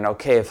movement.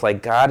 Okay, if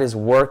like God is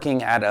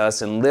working at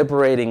us and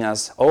liberating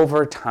us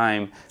over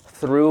time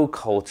through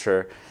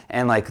culture,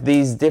 and like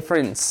these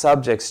different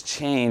subjects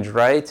change,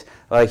 right?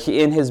 Like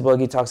in his book,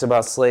 he talks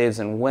about slaves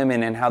and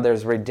women and how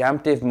there's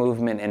redemptive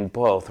movement in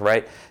both,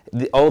 right?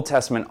 The Old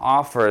Testament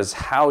offers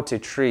how to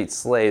treat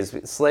slaves.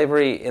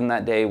 Slavery in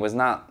that day was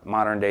not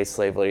modern day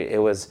slavery. It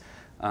was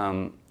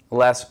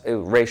less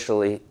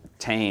racially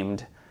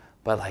tamed.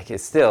 But like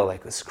it's still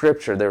like the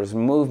scripture, there was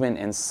movement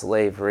in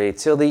slavery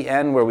till the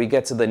end where we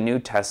get to the New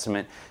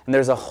Testament. And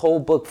there's a whole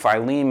book,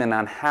 Philemon,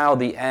 on how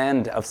the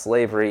end of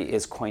slavery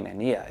is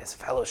koinonia, is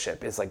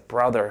fellowship, is like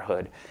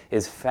brotherhood,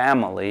 is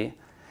family.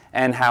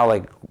 And how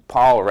like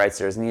Paul writes,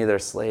 there's neither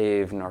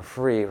slave nor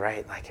free,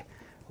 right? Like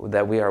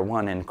that we are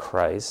one in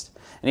Christ.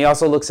 And he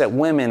also looks at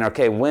women.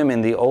 Okay, women,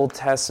 the Old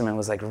Testament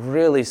was like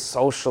really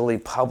socially,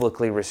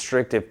 publicly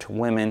restrictive to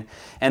women.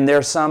 And there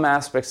are some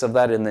aspects of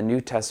that in the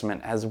New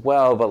Testament as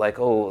well, but like,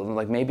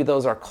 maybe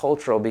those are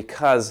cultural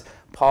because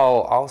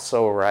Paul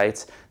also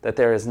writes that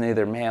there is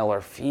neither male or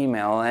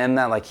female, and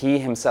that like he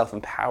himself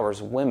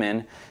empowers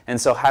women.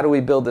 And so how do we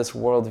build this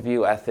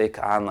worldview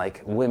ethic on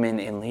like women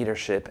in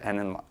leadership and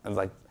in,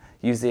 like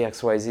use the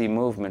XYZ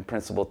movement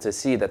principle to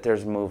see that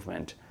there's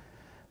movement?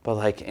 But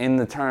like in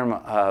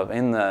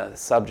the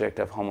subject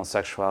of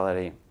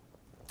homosexuality,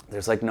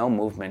 there's like no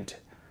movement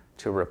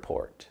to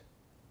report.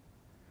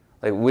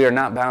 Like we are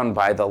not bound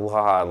by the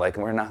law. Like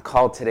we're not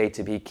called today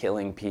to be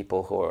killing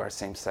people who are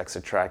same-sex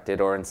attracted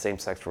or in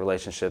same-sex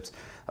relationships.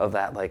 Of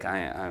that, like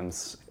I'm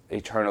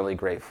eternally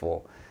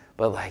grateful.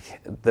 But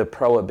like the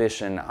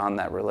prohibition on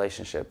that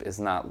relationship is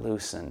not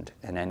loosened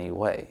in any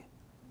way.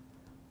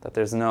 That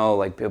there's no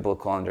like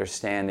biblical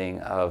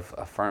understanding of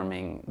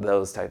affirming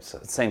those types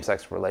of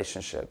same-sex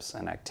relationships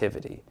and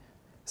activity.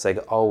 It's like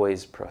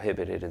always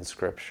prohibited in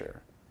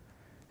Scripture.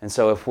 And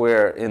so if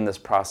we're in this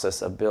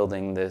process of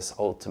building this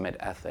ultimate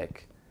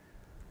ethic,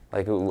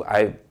 like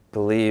I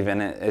believe, and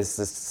it is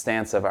the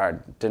stance of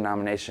our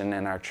denomination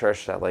and our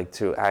church, that like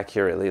to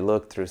accurately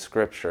look through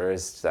Scripture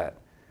is that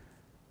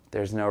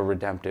there's no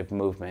redemptive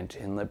movement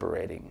in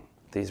liberating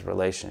these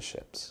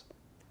relationships.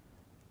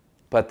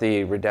 But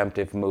the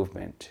redemptive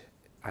movement,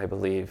 I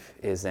believe,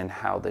 is in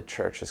how the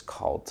church is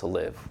called to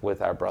live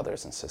with our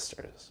brothers and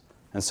sisters.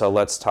 And so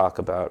let's talk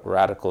about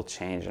radical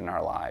change in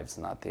our lives,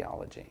 not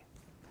theology.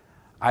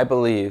 I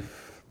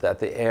believe that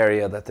the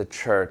area that the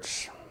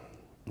church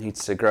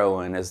needs to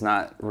grow in is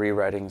not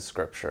rewriting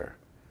Scripture,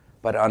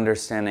 but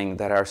understanding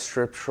that our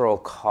scriptural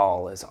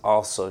call is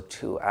also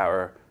to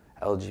our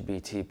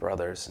LGBT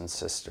brothers and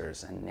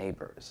sisters and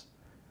neighbors.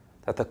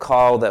 That the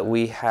call that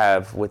we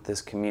have with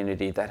this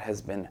community that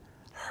has been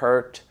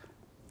hurt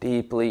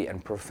deeply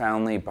and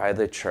profoundly by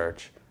the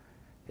church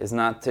is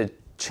not to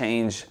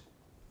change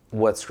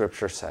what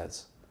Scripture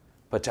says,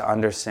 but to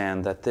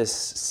understand that this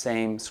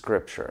same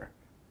Scripture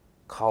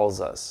calls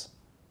us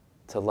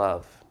to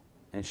love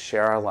and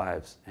share our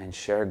lives and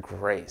share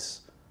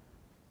grace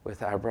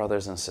with our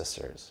brothers and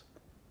sisters,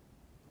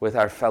 with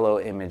our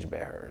fellow image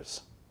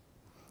bearers.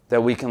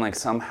 That we can like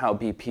somehow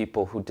be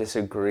people who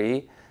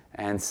disagree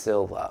and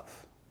still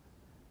love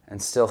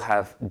and still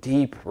have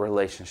deep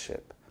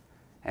relationship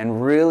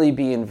and really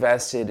be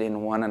invested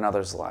in one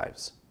another's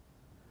lives.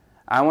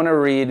 I want to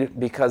read,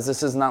 because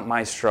this is not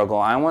my struggle,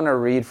 I want to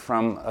read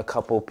from a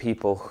couple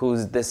people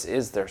whose this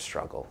is their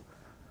struggle,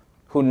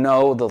 who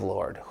know the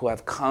Lord, who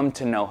have come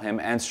to know Him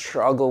and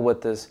struggle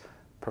with this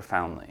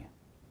profoundly,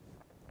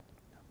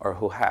 or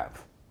who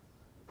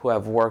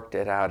have worked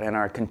it out and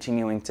are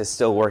continuing to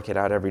still work it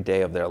out every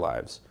day of their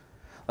lives.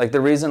 Like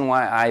the reason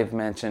why I've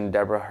mentioned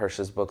Deborah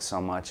Hirsch's book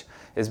so much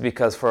is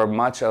because for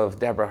much of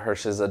Deborah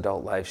Hirsch's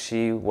adult life,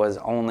 she was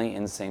only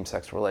in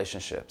same-sex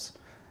relationships.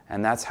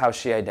 And that's how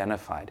she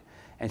identified.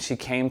 And she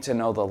came to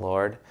know the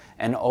Lord,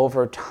 and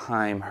over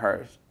time,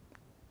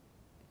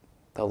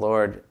 the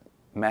Lord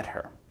met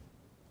her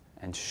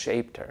and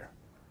shaped her.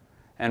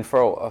 And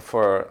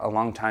for a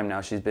long time now,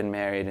 she's been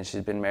married, and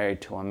she's been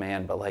married to a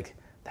man, but like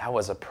that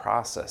was a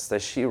process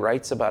that she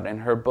writes about in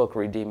her book,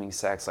 Redeeming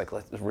Sex. Like,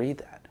 let's read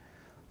that.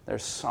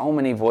 There's so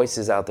many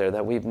voices out there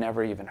that we've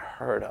never even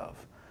heard of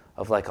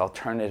like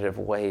alternative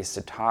ways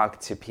to talk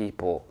to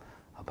people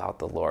about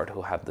the Lord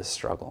who have this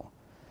struggle.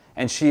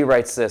 And she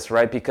writes this,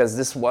 right, because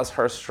this was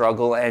her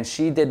struggle, and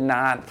she did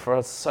not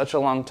for such a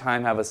long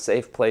time have a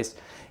safe place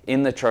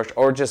in the church,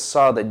 or just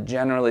saw that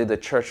generally the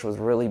church was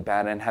really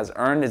bad and has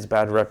earned its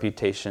bad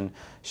reputation.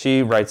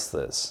 She writes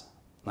this,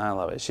 I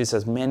love it. She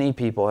says, many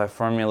people have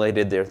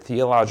formulated their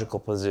theological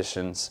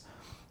positions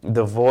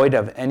devoid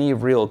of any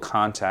real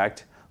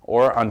contact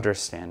or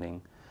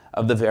understanding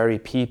of the very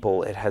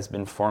people it has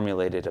been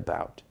formulated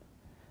about.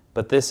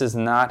 But this is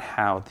not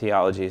how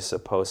theology is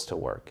supposed to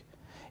work.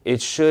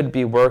 It should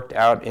be worked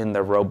out in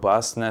the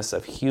robustness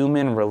of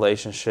human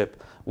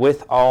relationship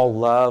with all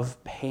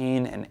love,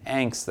 pain, and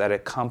angst that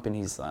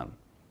accompanies them.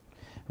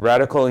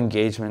 Radical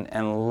engagement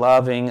and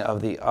loving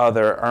of the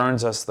other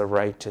earns us the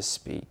right to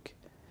speak.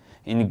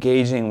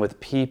 Engaging with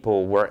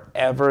people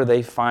wherever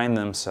they find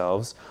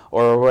themselves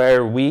or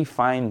where we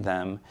find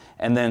them,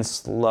 and then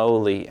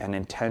slowly and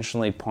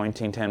intentionally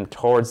pointing them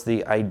towards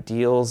the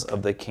ideals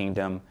of the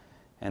kingdom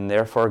and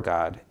therefore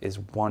God, is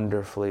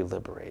wonderfully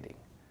liberating.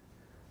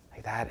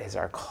 Like, that is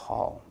our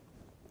call.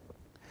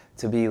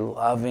 To be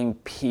loving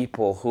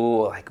people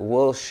who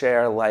will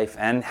share life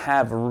and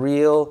have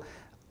real,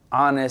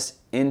 honest,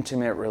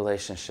 intimate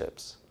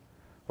relationships.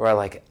 Where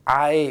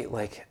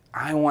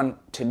I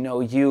want to know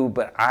you,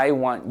 but I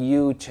want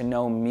you to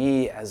know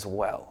me as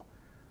well.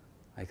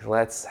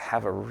 Let's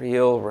have a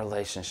real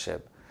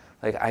relationship.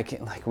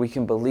 We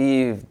can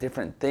believe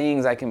different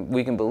things.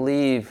 We can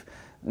believe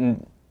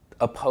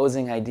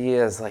opposing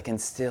ideas, and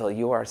still,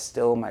 you are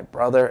still my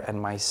brother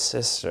and my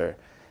sister.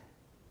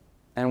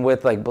 And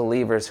with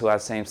believers who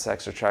have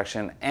same-sex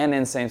attraction and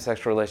in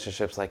same-sex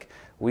relationships,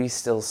 we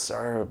still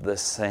serve the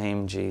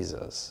same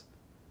Jesus.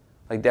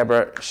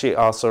 Deborah Hirsch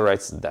also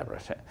writes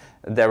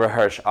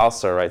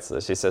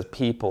this. She says,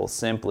 people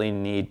simply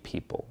need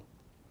people.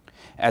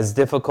 As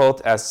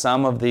difficult as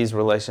some of these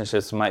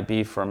relationships might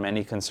be for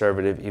many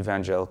conservative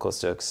evangelicals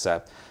to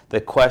accept, the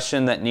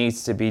question that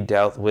needs to be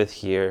dealt with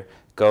here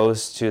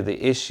goes to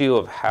the issue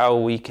of how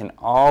we can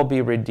all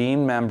be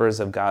redeemed members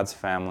of God's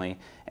family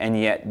and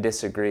yet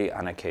disagree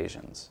on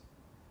occasions.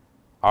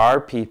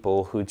 Are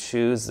people who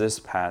choose this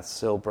path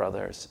still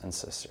brothers and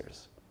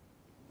sisters?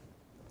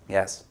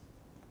 Yes.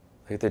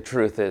 The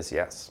truth is,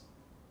 yes.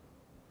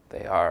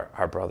 They are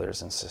our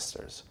brothers and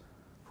sisters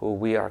who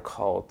we are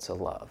called to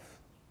love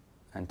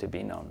and to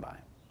be known by.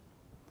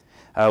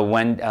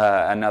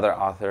 Another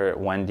author,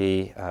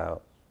 Wendy,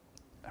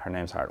 her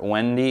name's hard,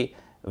 Wendy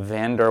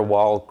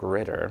Vanderwall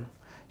Gritter,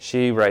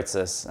 she writes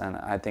this, and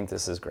I think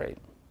this is great.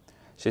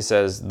 She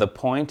says, the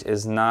point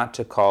is not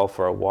to call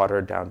for a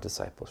watered-down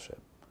discipleship.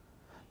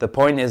 The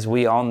point is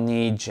we all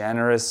need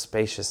generous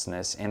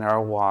spaciousness in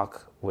our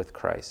walk with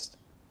Christ.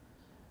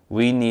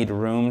 We need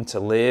room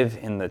to live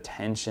in the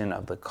tension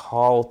of the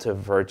call to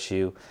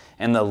virtue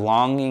and the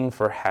longing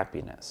for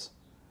happiness.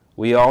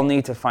 We all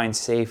need to find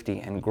safety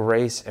and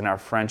grace in our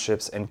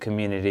friendships and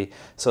community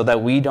so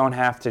that we don't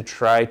have to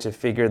try to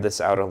figure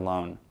this out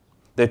alone.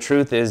 The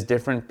truth is,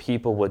 different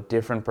people with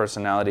different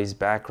personalities,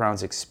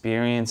 backgrounds,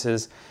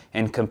 experiences,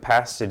 and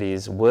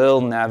capacities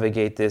will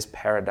navigate this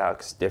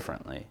paradox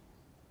differently.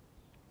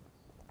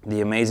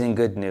 The amazing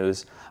good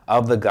news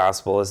of the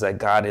gospel is that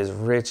God is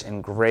rich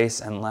in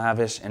grace and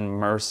lavish in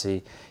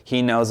mercy.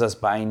 He knows us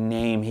by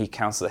name. He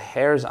counts the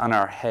hairs on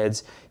our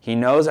heads. He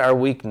knows our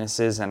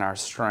weaknesses and our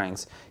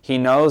strengths. He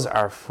knows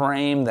our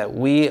frame, that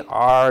we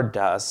are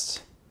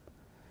dust.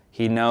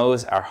 He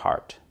knows our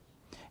heart.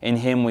 In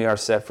Him we are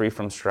set free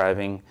from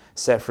striving,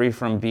 set free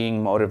from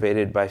being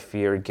motivated by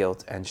fear,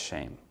 guilt, and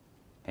shame.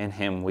 In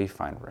Him we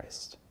find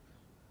rest.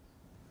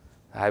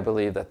 I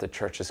believe that the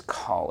church's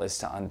call is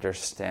to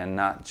understand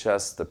not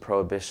just the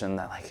prohibition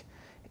that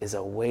is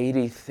a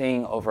weighty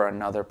thing over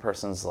another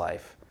person's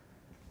life.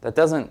 That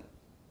doesn't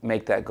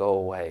make that go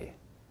away.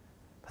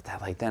 But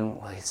that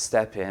then we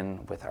step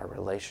in with our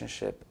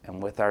relationship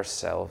and with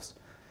ourselves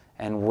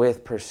and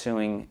with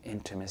pursuing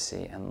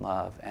intimacy and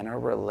love and our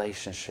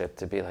relationship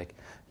to be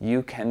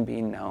you can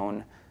be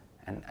known,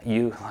 and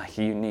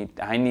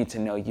I need to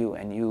know you,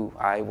 and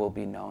I will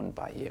be known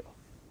by you.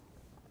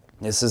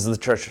 This is the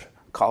church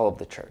call of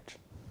the church.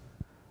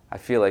 I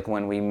feel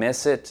when we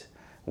miss it,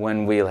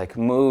 when we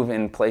move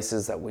in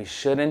places that we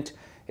shouldn't,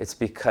 it's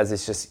because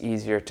it's just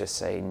easier to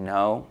say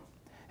no,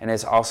 and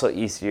it's also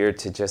easier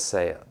to just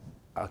say,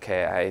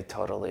 okay, I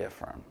totally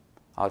affirm.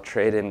 I'll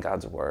trade in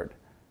God's word.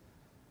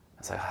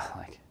 It's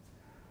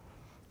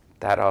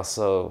that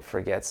also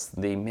forgets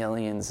the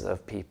millions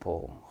of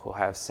people who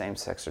have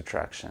same-sex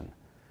attraction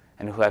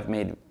and who have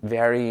made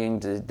varying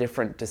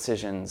different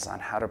decisions on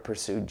how to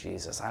pursue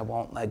Jesus. I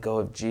won't let go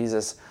of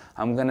Jesus.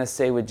 I'm going to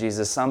stay with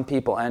Jesus. Some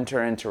people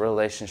enter into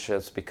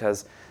relationships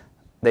because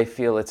they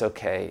feel it's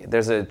okay.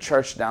 There's a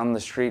church down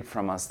the street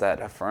from us that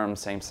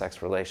affirms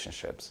same-sex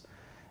relationships.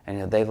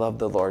 And they love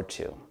the Lord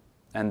too.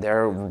 And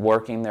they're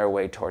working their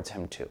way towards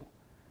Him too.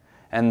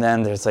 And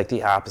then there's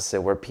the opposite,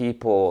 where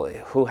people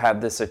who have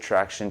this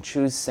attraction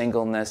choose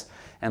singleness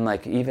and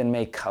even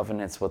make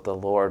covenants with the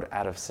Lord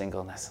out of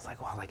singleness.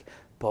 It's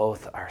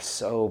both are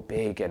so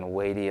big and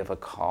weighty of a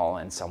call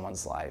in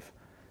someone's life.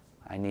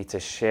 I need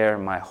to share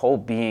my whole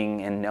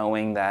being in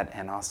knowing that,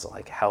 and also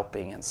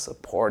helping and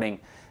supporting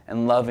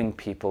and loving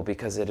people,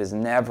 because it is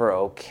never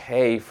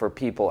okay for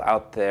people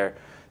out there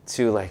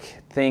to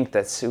think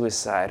that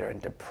suicide or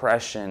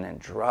depression and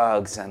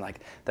drugs and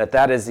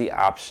that is the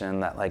option,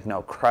 that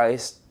no,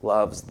 Christ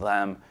loves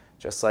them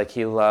just like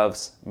He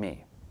loves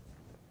me.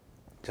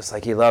 just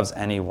like he loves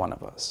any one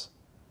of us.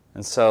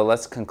 And so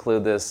let's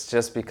conclude this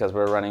just because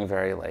we're running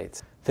very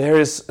late.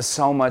 There's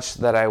so much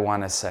that I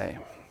want to say.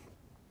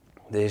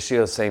 The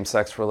issue of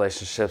same-sex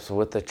relationships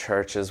with the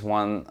church is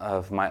one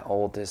of my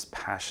oldest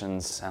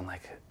passions and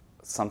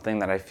something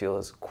that I feel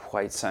is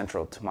quite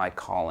central to my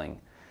calling.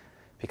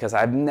 Because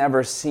I've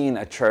never seen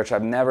a church,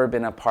 I've never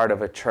been a part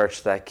of a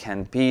church that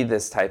can be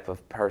this type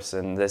of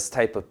person, this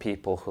type of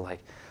people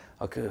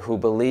who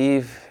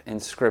believe in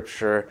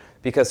Scripture,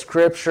 because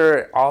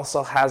Scripture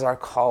also has our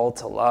call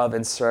to love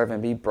and serve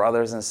and be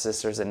brothers and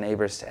sisters and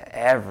neighbors to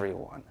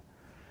everyone.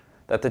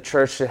 That the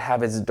church should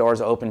have its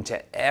doors open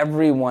to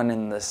everyone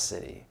in this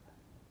city.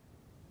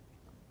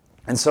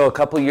 And so a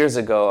couple years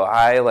ago,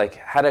 I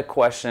had a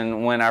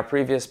question when our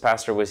previous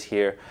pastor was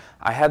here.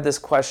 I had this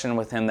question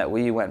with him that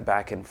we went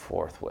back and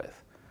forth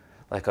with.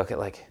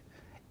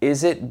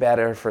 Is it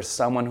better for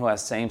someone who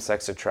has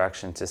same-sex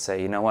attraction to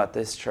say, you know what,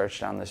 this church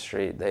down the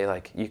street,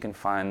 you can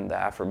find the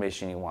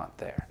affirmation you want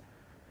there?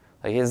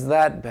 Is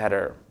that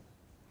better?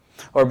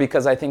 Or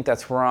because I think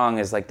that's wrong,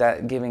 is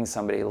that giving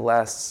somebody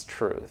less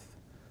truth?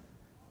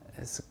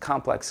 It's a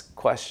complex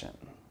question,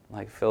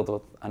 filled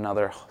with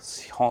another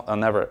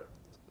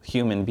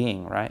human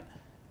being, right?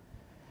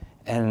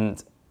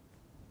 And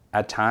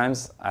at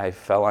times I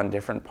fell on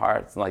different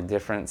parts,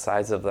 different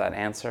sides of that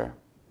answer,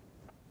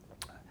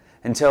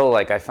 until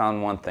I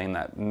found one thing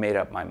that made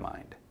up my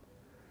mind.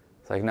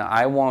 It's no,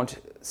 I won't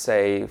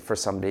say for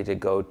somebody to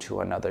go to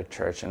another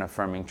church, an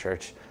affirming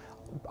church,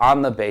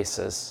 on the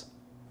basis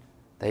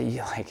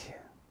that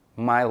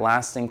my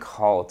lasting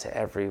call to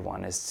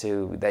everyone is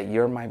that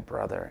you're my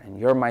brother and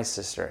you're my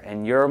sister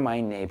and you're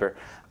my neighbor.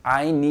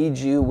 I need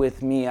you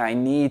with me. I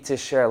need to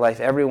share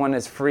life. Everyone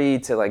is free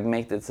to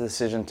make the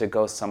decision to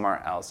go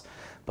somewhere else.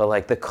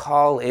 But the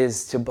call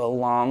is to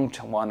belong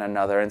to one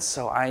another. And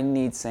so I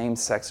need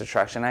same-sex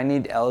attraction. I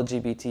need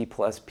LGBT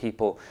plus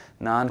people,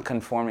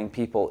 non-conforming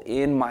people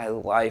in my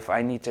life.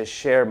 I need to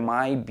share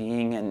my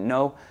being and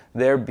know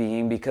their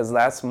being, because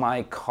that's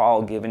my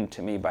call given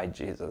to me by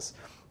Jesus.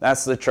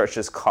 That's the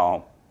church's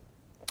call,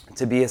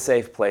 to be a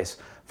safe place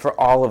for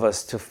all of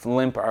us to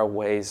limp our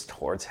ways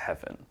towards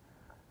heaven.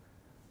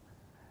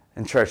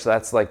 And church,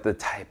 that's the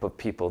type of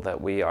people that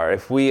we are.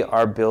 If we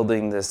are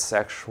building this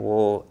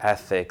sexual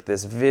ethic,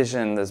 this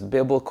vision, this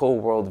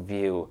biblical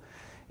worldview,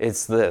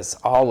 it's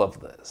all of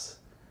this.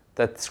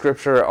 That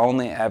Scripture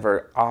only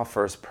ever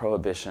offers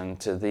prohibition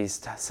to these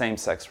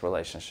same-sex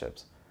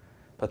relationships.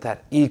 But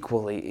that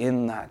equally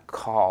in that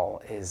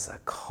call is a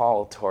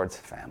call towards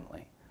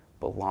family,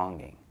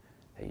 belonging.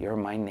 That you're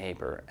my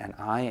neighbor and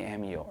I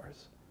am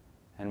yours.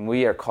 And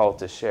we are called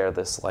to share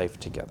this life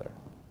together.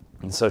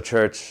 And so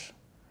church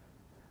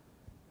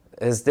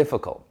is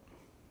difficult.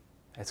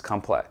 It's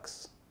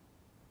complex.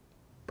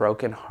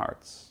 Broken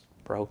hearts,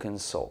 broken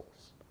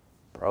souls,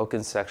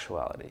 broken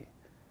sexuality.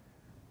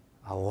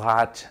 A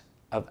lot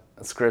of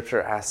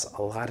Scripture asks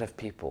a lot of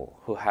people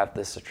who have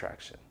this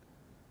attraction.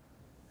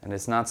 And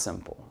it's not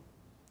simple.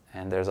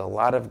 And there's a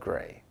lot of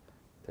gray.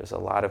 There's a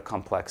lot of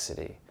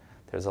complexity.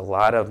 There's a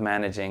lot of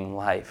managing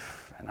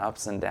life and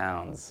ups and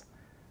downs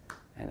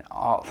and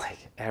all,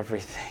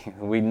 everything.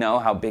 We know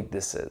how big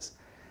this is.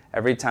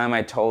 Every time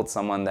I told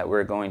someone that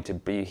we're going to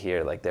be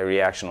here, their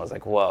reaction was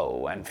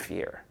whoa, and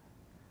fear.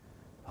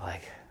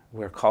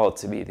 We're called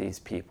to be these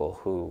people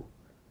who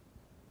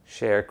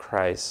share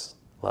Christ's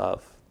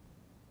love,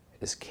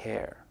 His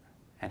care,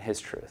 and His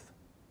truth.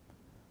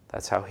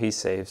 That's how He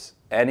saves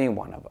any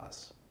one of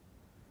us.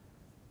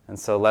 And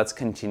so let's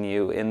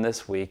continue in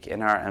this week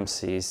in our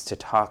MCs to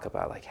talk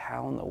about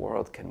how in the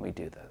world can we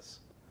do this?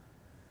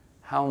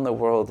 How in the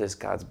world is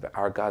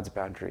our God's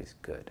boundaries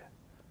good?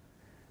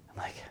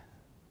 And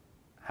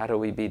how do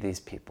we be these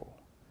people?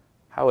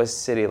 How is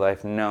City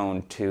Life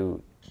known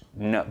to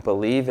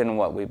believe in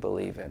what we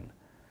believe in?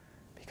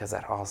 Because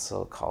that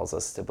also calls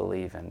us to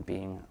believe in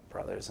being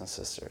brothers and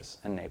sisters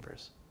and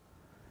neighbors.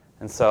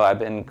 And so I've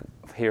been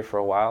here for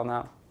a while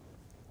now.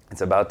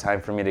 It's about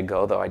time for me to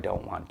go, though I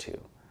don't want to.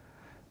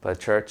 But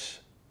church,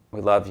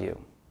 we love you.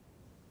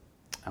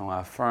 And we'll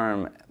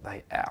affirm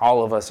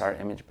all of us are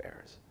image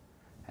bearers.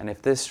 And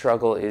if this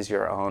struggle is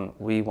your own,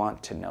 we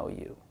want to know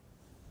you.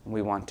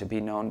 We want to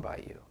be known by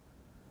you.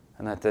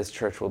 And that this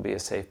church will be a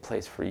safe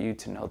place for you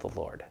to know the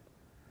Lord,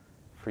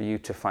 for you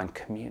to find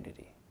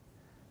community,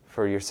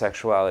 for your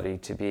sexuality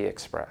to be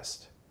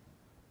expressed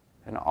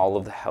in all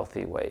of the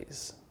healthy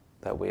ways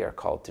that we are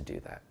called to do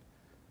that.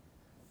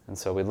 And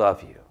so we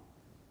love you.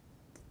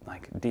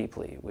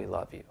 Deeply, we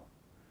love you.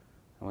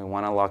 And we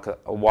want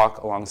to walk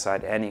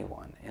alongside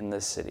anyone in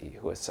this city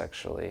who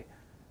sexually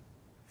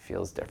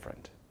feels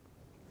different.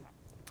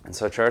 And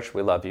so church,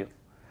 we love you.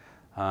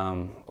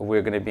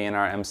 We're going to be in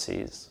our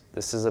MCs.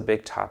 This is a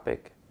big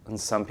topic, and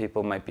some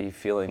people might be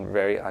feeling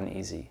very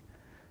uneasy.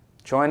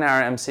 Join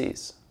our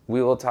MCs.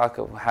 We will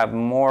have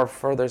more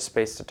further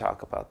space to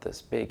talk about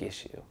this big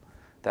issue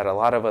that a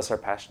lot of us are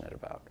passionate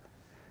about.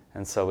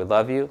 And so we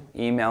love you.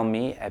 Email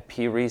me at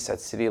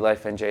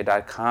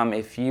preece@citylifenj.com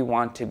if you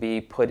want to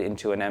be put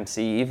into an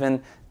MC.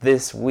 Even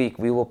this week,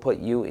 we will put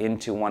you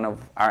into one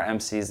of our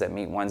MCs that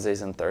meet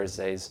Wednesdays and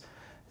Thursdays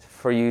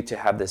for you to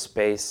have the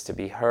space to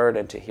be heard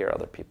and to hear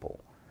other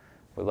people.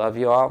 We love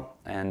you all,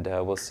 and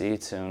we'll see you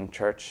soon.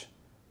 Church,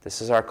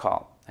 this is our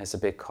call. It's a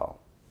big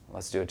call.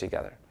 Let's do it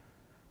together.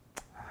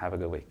 Have a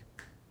good week.